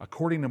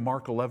 according to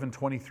Mark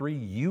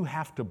 11:23, you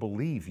have to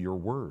believe your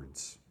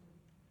words.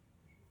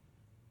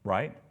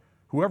 Right?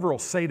 Whoever will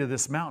say to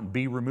this mountain,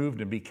 be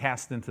removed and be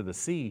cast into the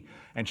sea,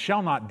 and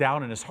shall not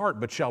doubt in his heart,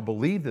 but shall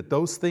believe that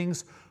those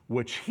things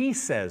which he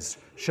says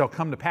shall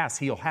come to pass,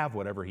 he'll have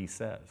whatever he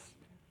says.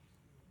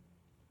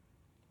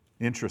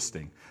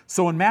 Interesting.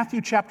 So in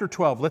Matthew chapter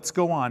 12, let's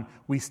go on.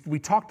 We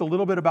talked a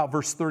little bit about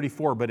verse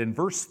 34, but in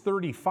verse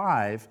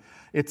 35,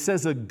 it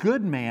says, a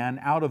good man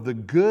out of the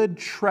good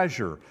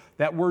treasure.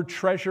 That word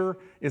treasure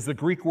is the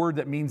Greek word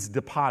that means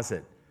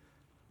deposit.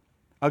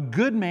 A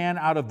good man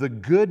out of the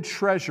good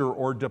treasure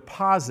or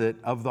deposit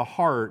of the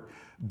heart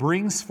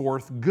brings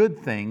forth good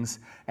things,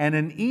 and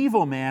an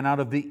evil man out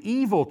of the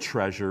evil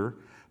treasure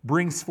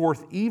brings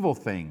forth evil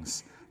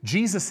things.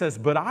 Jesus says,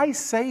 but I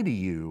say to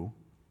you,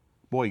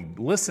 Boy,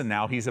 listen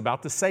now, he's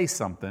about to say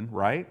something,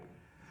 right?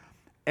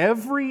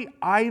 Every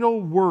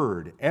idle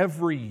word,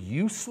 every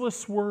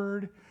useless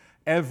word,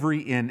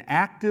 every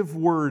inactive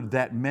word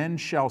that men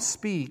shall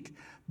speak,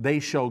 they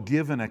shall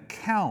give an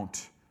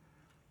account.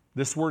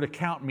 This word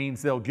account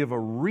means they'll give a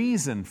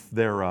reason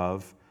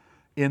thereof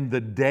in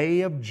the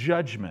day of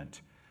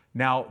judgment.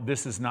 Now,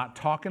 this is not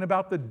talking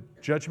about the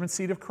judgment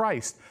seat of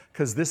Christ,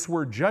 because this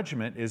word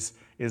judgment is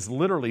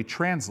literally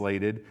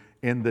translated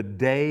in the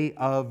day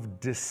of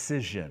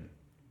decision.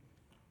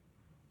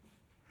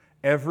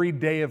 Every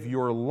day of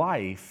your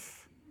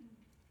life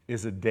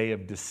is a day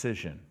of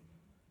decision.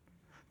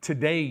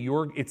 Today,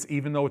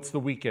 even though it's the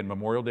weekend,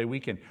 Memorial Day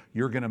weekend,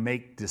 you're going to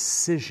make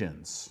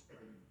decisions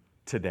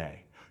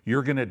today.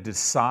 You're going to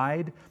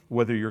decide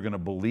whether you're going to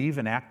believe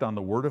and act on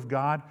the Word of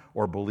God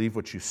or believe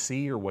what you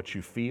see or what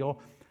you feel.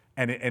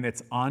 And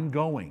it's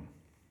ongoing.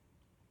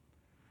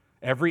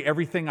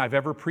 Everything I've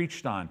ever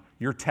preached on,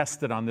 you're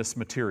tested on this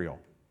material.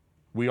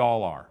 We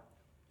all are.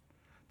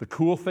 The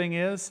cool thing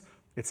is,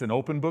 it's an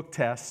open book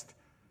test,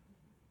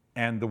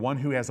 and the one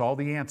who has all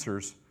the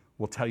answers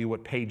will tell you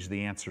what page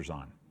the answer's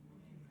on.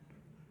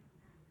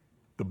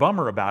 The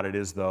bummer about it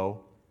is,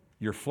 though,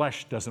 your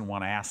flesh doesn't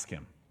want to ask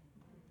him.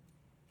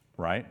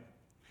 Right?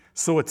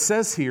 So it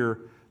says here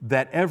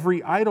that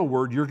every idle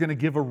word, you're going to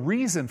give a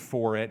reason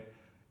for it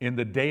in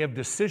the day of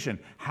decision.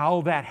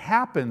 How that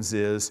happens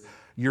is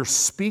you're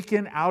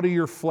speaking out of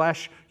your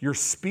flesh, you're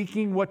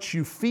speaking what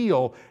you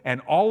feel,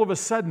 and all of a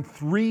sudden,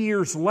 3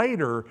 years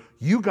later,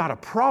 you got a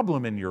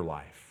problem in your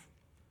life.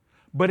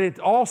 But it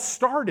all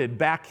started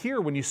back here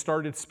when you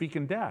started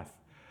speaking death.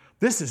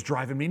 This is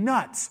driving me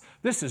nuts.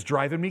 This is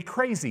driving me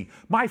crazy.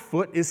 My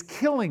foot is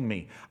killing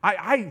me.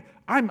 I'm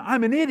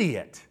an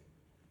idiot.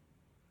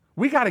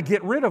 We got to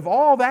get rid of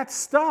all that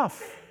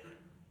stuff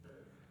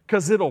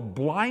because it'll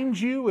blind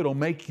you. It'll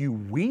make you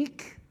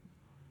weak.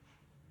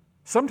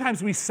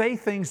 Sometimes we say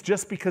things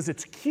just because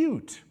it's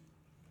cute.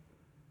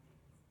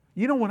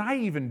 You know, when I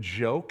even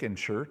joke in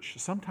church,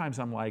 sometimes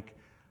I'm like,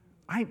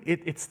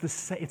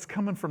 it's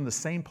coming from the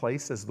same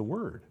place as the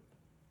Word.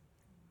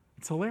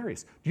 It's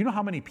hilarious. Do you know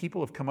how many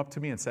people have come up to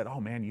me and said, "Oh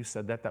man, you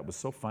said that was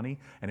so funny,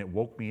 and it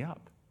woke me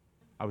up.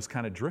 I was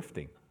kind of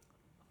drifting."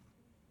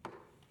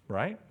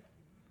 Right?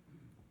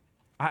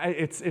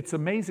 It's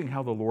amazing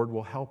how the Lord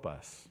will help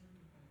us.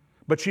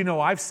 But you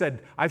know, I've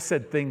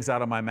said things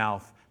out of my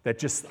mouth that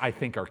just I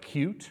think are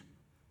cute.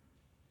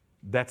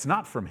 That's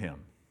not from Him.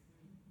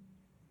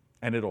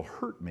 And it'll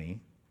hurt me.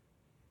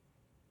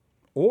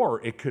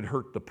 Or it could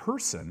hurt the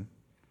person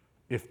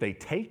if they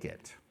take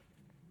it.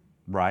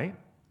 Right?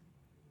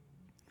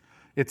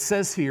 It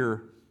says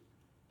here,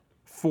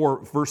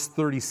 for verse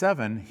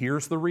 37,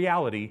 here's the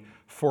reality,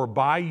 "For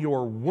by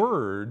your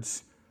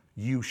words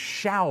you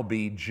shall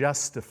be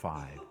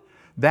justified."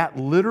 That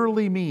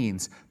literally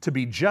means, to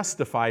be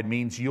justified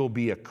means you'll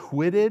be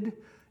acquitted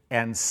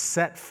and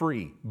set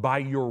free by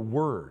your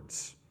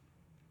words.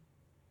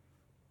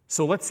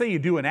 So let's say you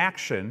do an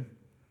action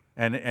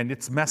and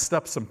it's messed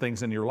up some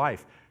things in your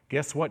life.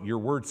 Guess what? Your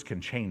words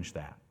can change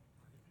that.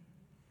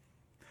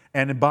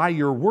 And by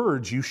your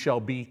words you shall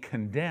be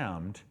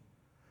condemned.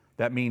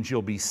 That means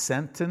you'll be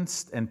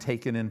sentenced and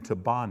taken into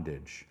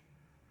bondage.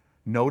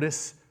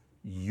 Notice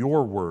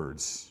your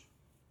words.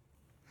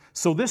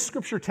 So this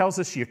scripture tells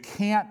us you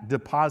can't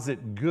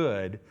deposit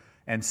good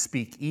and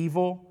speak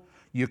evil.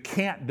 You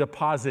can't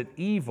deposit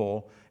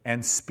evil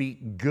and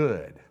speak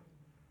good.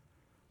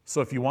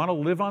 So if you want to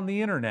live on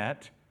the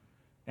internet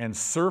and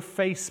surf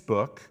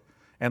Facebook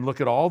and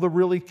look at all the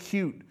really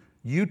cute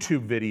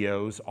YouTube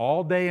videos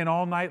all day and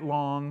all night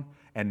long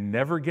and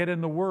never get in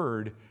the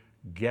Word,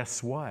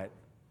 guess what?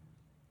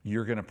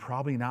 You're going to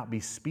probably not be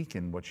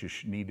speaking what you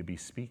need to be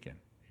speaking.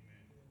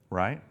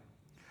 Right?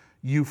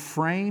 You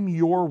frame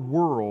your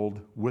world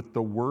with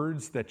the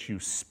words that you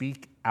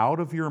speak out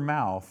of your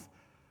mouth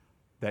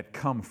that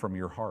come from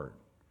your heart.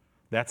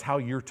 That's how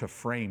you're to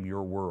frame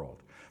your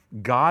world.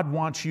 God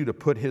wants you to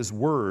put His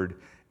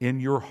Word in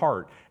your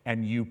heart,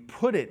 and you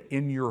put it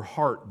in your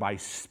heart by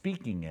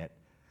speaking it,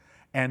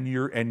 and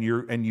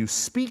you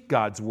speak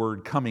God's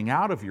Word coming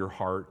out of your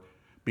heart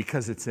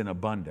because it's in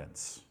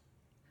abundance.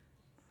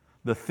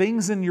 The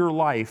things in your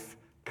life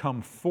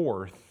come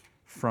forth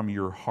from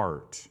your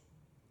heart.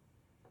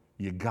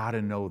 You got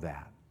to know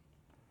that.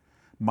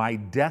 My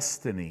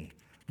destiny,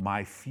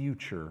 my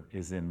future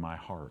is in my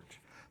heart.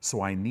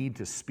 So I need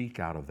to speak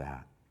out of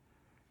that,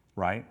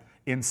 right?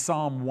 In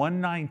Psalm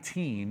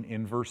 119,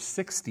 in verse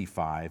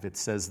 65, it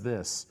says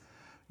this,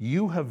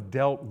 "You have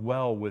dealt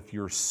well with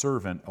your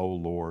servant, O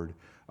Lord,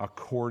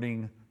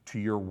 according to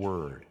your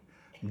word."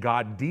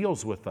 God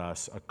deals with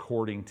us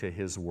according to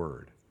His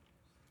word.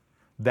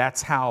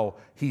 That's how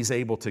He's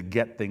able to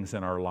get things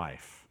in our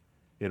life.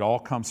 It all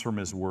comes from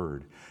His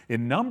Word.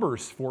 In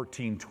Numbers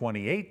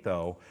 14:28,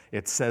 though,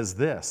 it says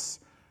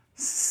this,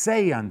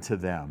 "Say unto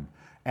them,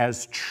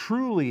 as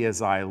truly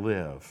as I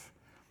live."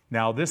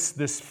 Now,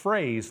 this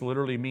phrase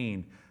literally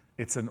means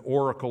it's an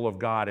oracle of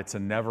God. It's a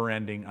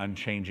never-ending,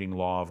 unchanging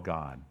law of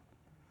God.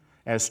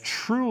 "As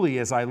truly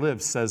as I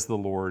live, says the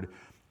Lord,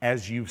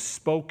 As you've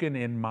spoken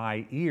in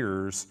my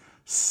ears,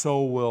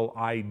 so will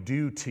I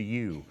do to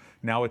you.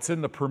 Now it's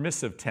in the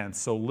permissive tense,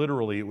 so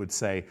literally it would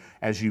say,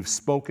 as you've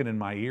spoken in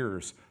my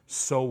ears,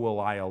 so will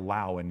I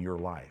allow in your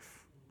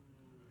life.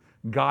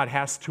 God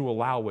has to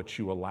allow what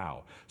you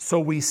allow. So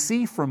we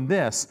see from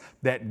this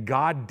that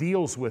God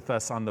deals with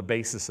us on the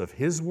basis of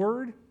His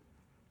word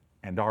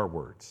and our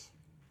words.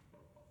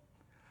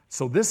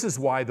 So this is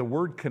why the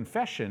word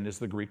confession is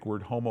the Greek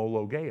word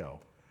homologeo.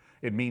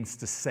 It means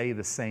to say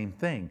the same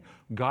thing.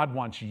 God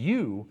wants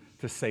you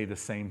to say the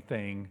same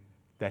thing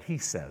that He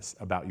says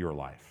about your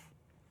life.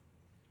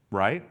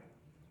 Right?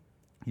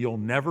 You'll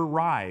never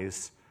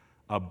rise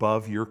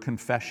above your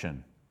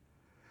confession.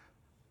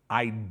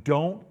 I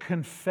don't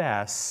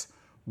confess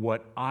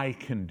what I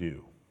can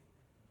do.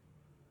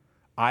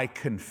 I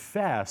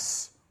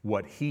confess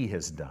what He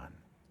has done.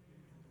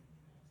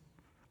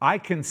 I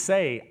can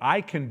say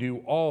I can do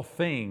all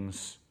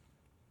things,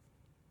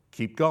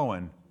 keep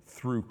going,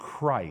 through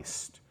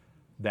Christ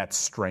that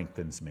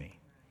strengthens me.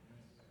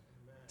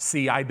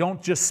 See, I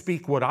don't just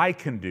speak what I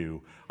can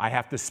do, I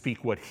have to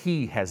speak what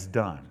He has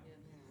done.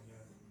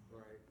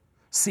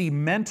 See,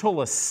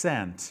 mental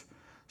assent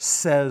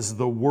says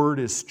the word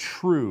is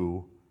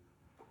true,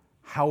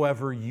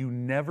 however, you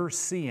never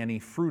see any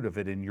fruit of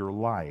it in your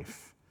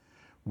life.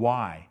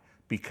 Why?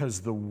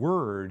 Because the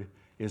word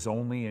is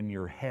only in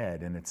your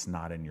head and it's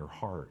not in your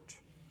heart.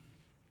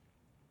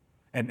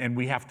 And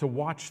we have to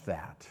watch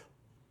that.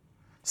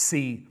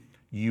 See,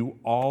 you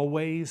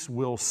always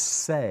will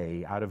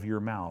say out of your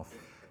mouth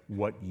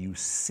what you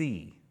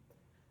see.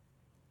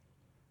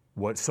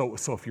 So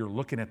if you're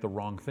looking at the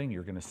wrong thing,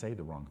 you're going to say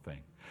the wrong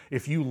thing.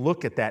 If you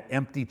look at that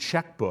empty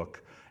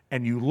checkbook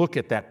and you look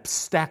at that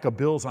stack of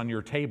bills on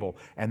your table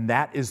and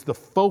that is the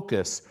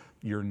focus,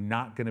 you're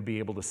not going to be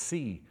able to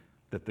see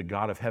that the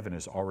God of heaven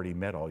has already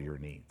met all your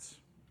needs.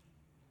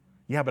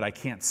 Yeah, but I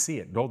can't see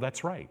it. No,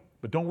 that's right.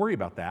 But don't worry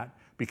about that,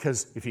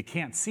 because if you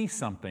can't see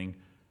something,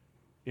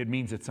 it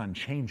means it's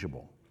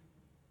unchangeable.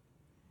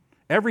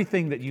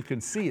 Everything that you can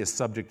see is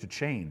subject to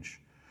change.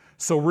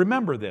 So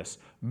remember this,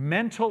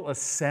 mental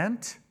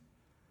assent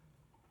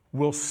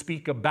will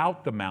speak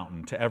about the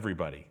mountain to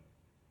everybody.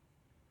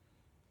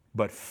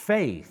 But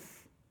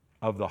faith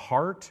of the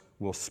heart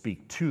will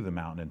speak to the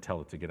mountain and tell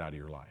it to get out of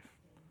your life.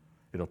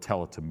 It'll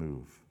tell it to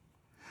move.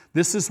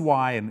 This is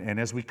why, and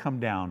as we come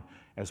down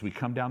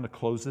to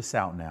close this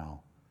out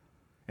now,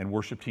 and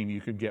worship team,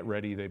 you could get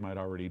ready. They might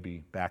already be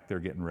back there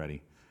getting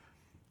ready.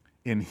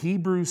 In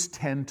Hebrews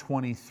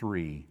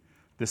 10:23,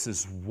 this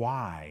is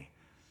why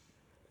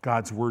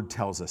God's word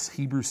tells us,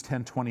 Hebrews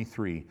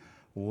 10:23,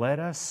 let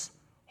us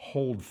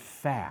hold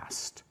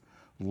fast,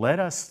 let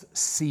us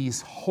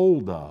seize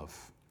hold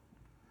of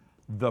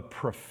the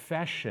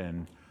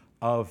profession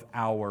of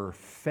our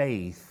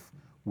faith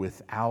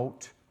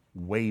without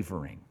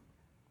wavering.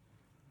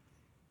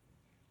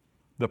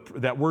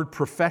 That word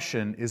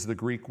profession is the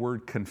Greek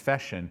word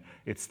confession.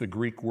 It's the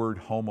Greek word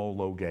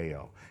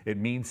homologeo. It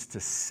means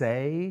to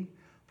say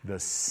the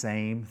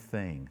same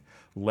thing.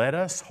 Let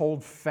us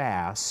hold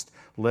fast,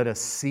 let us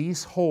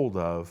seize hold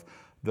of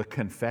the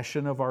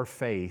confession of our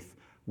faith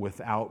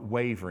without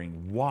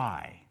wavering.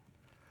 Why?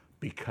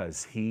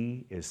 Because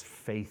He is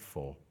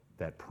faithful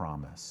that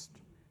promised.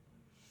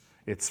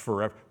 It's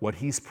forever. What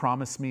He's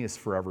promised me is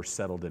forever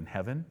settled in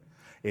heaven.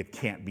 It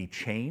can't be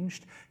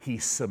changed. He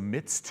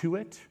submits to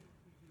it,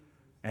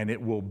 and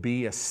it will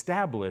be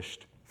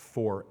established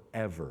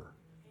forever.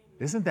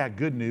 Isn't that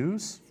good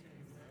news?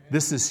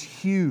 This is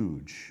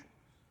huge.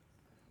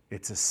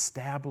 It's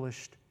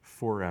established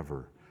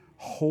forever.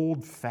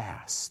 Hold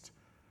fast.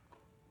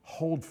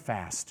 Hold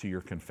fast to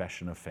your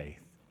confession of faith.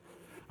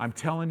 I'm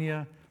telling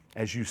you,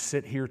 as you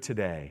sit here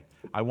today,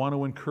 I want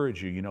to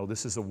encourage you. You know,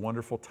 this is a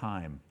wonderful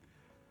time.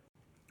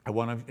 I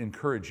want to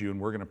encourage you, and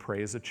we're going to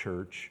pray as a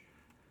church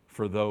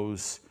for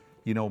those.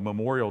 You know,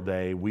 Memorial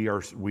Day, we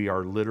are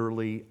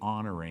literally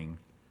honoring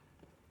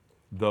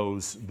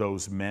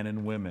those men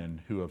and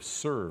women who have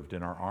served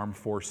in our armed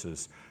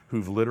forces,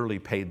 who've literally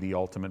paid the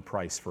ultimate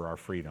price for our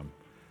freedom.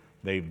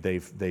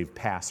 They've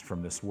passed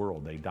from this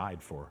world. They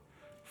died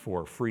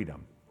for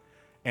freedom.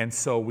 And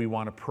so we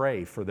want to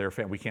pray for their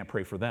family. We can't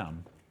pray for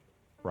them,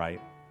 right?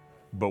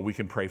 But we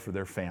can pray for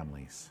their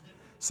families.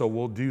 So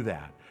we'll do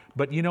that.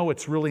 But you know,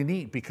 it's really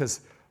neat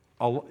because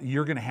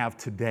you're going to have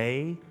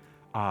today,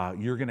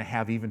 you're going to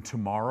have even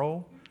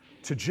tomorrow,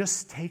 to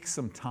just take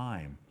some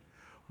time.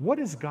 What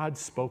has God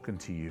spoken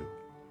to you?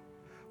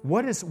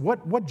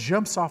 What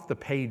jumps off the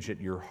page at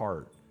your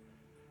heart?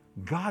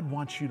 God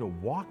wants you to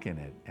walk in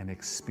it and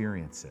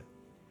experience it.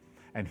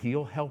 And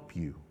He'll help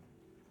you.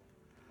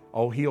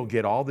 Oh, He'll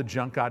get all the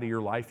junk out of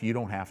your life. You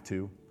don't have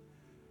to.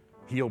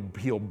 He'll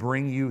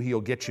bring you,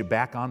 He'll get you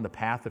back on the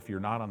path if you're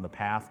not on the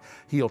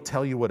path. He'll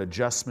tell you what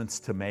adjustments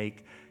to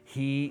make.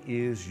 He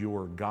is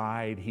your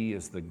guide. He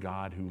is the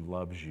God who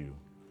loves you.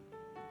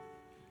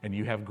 And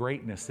you have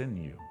greatness in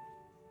you.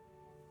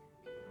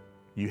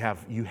 You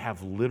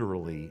have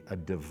literally a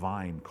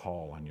divine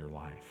call on your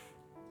life.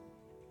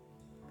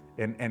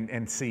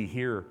 And see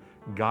here,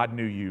 God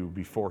knew you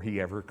before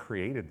He ever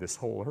created this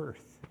whole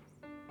earth.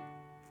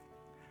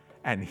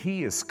 And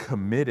He is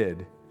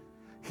committed.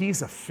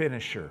 He's a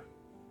finisher.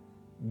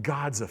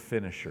 God's a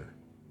finisher.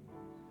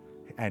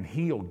 And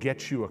He'll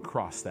get you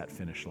across that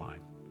finish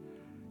line.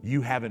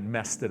 You haven't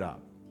messed it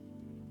up.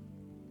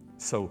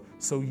 So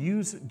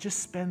just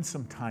spend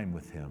some time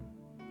with Him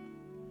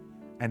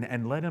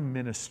and let Him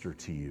minister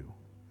to you.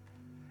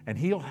 And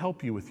He'll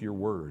help you with your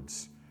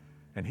words.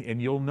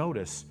 And you'll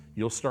notice,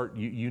 you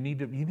need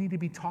to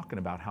be talking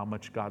about how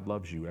much God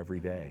loves you every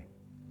day.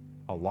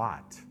 A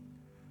lot.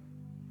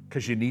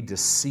 Because you need to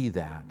see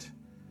that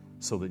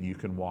so that you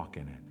can walk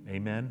in it.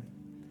 Amen?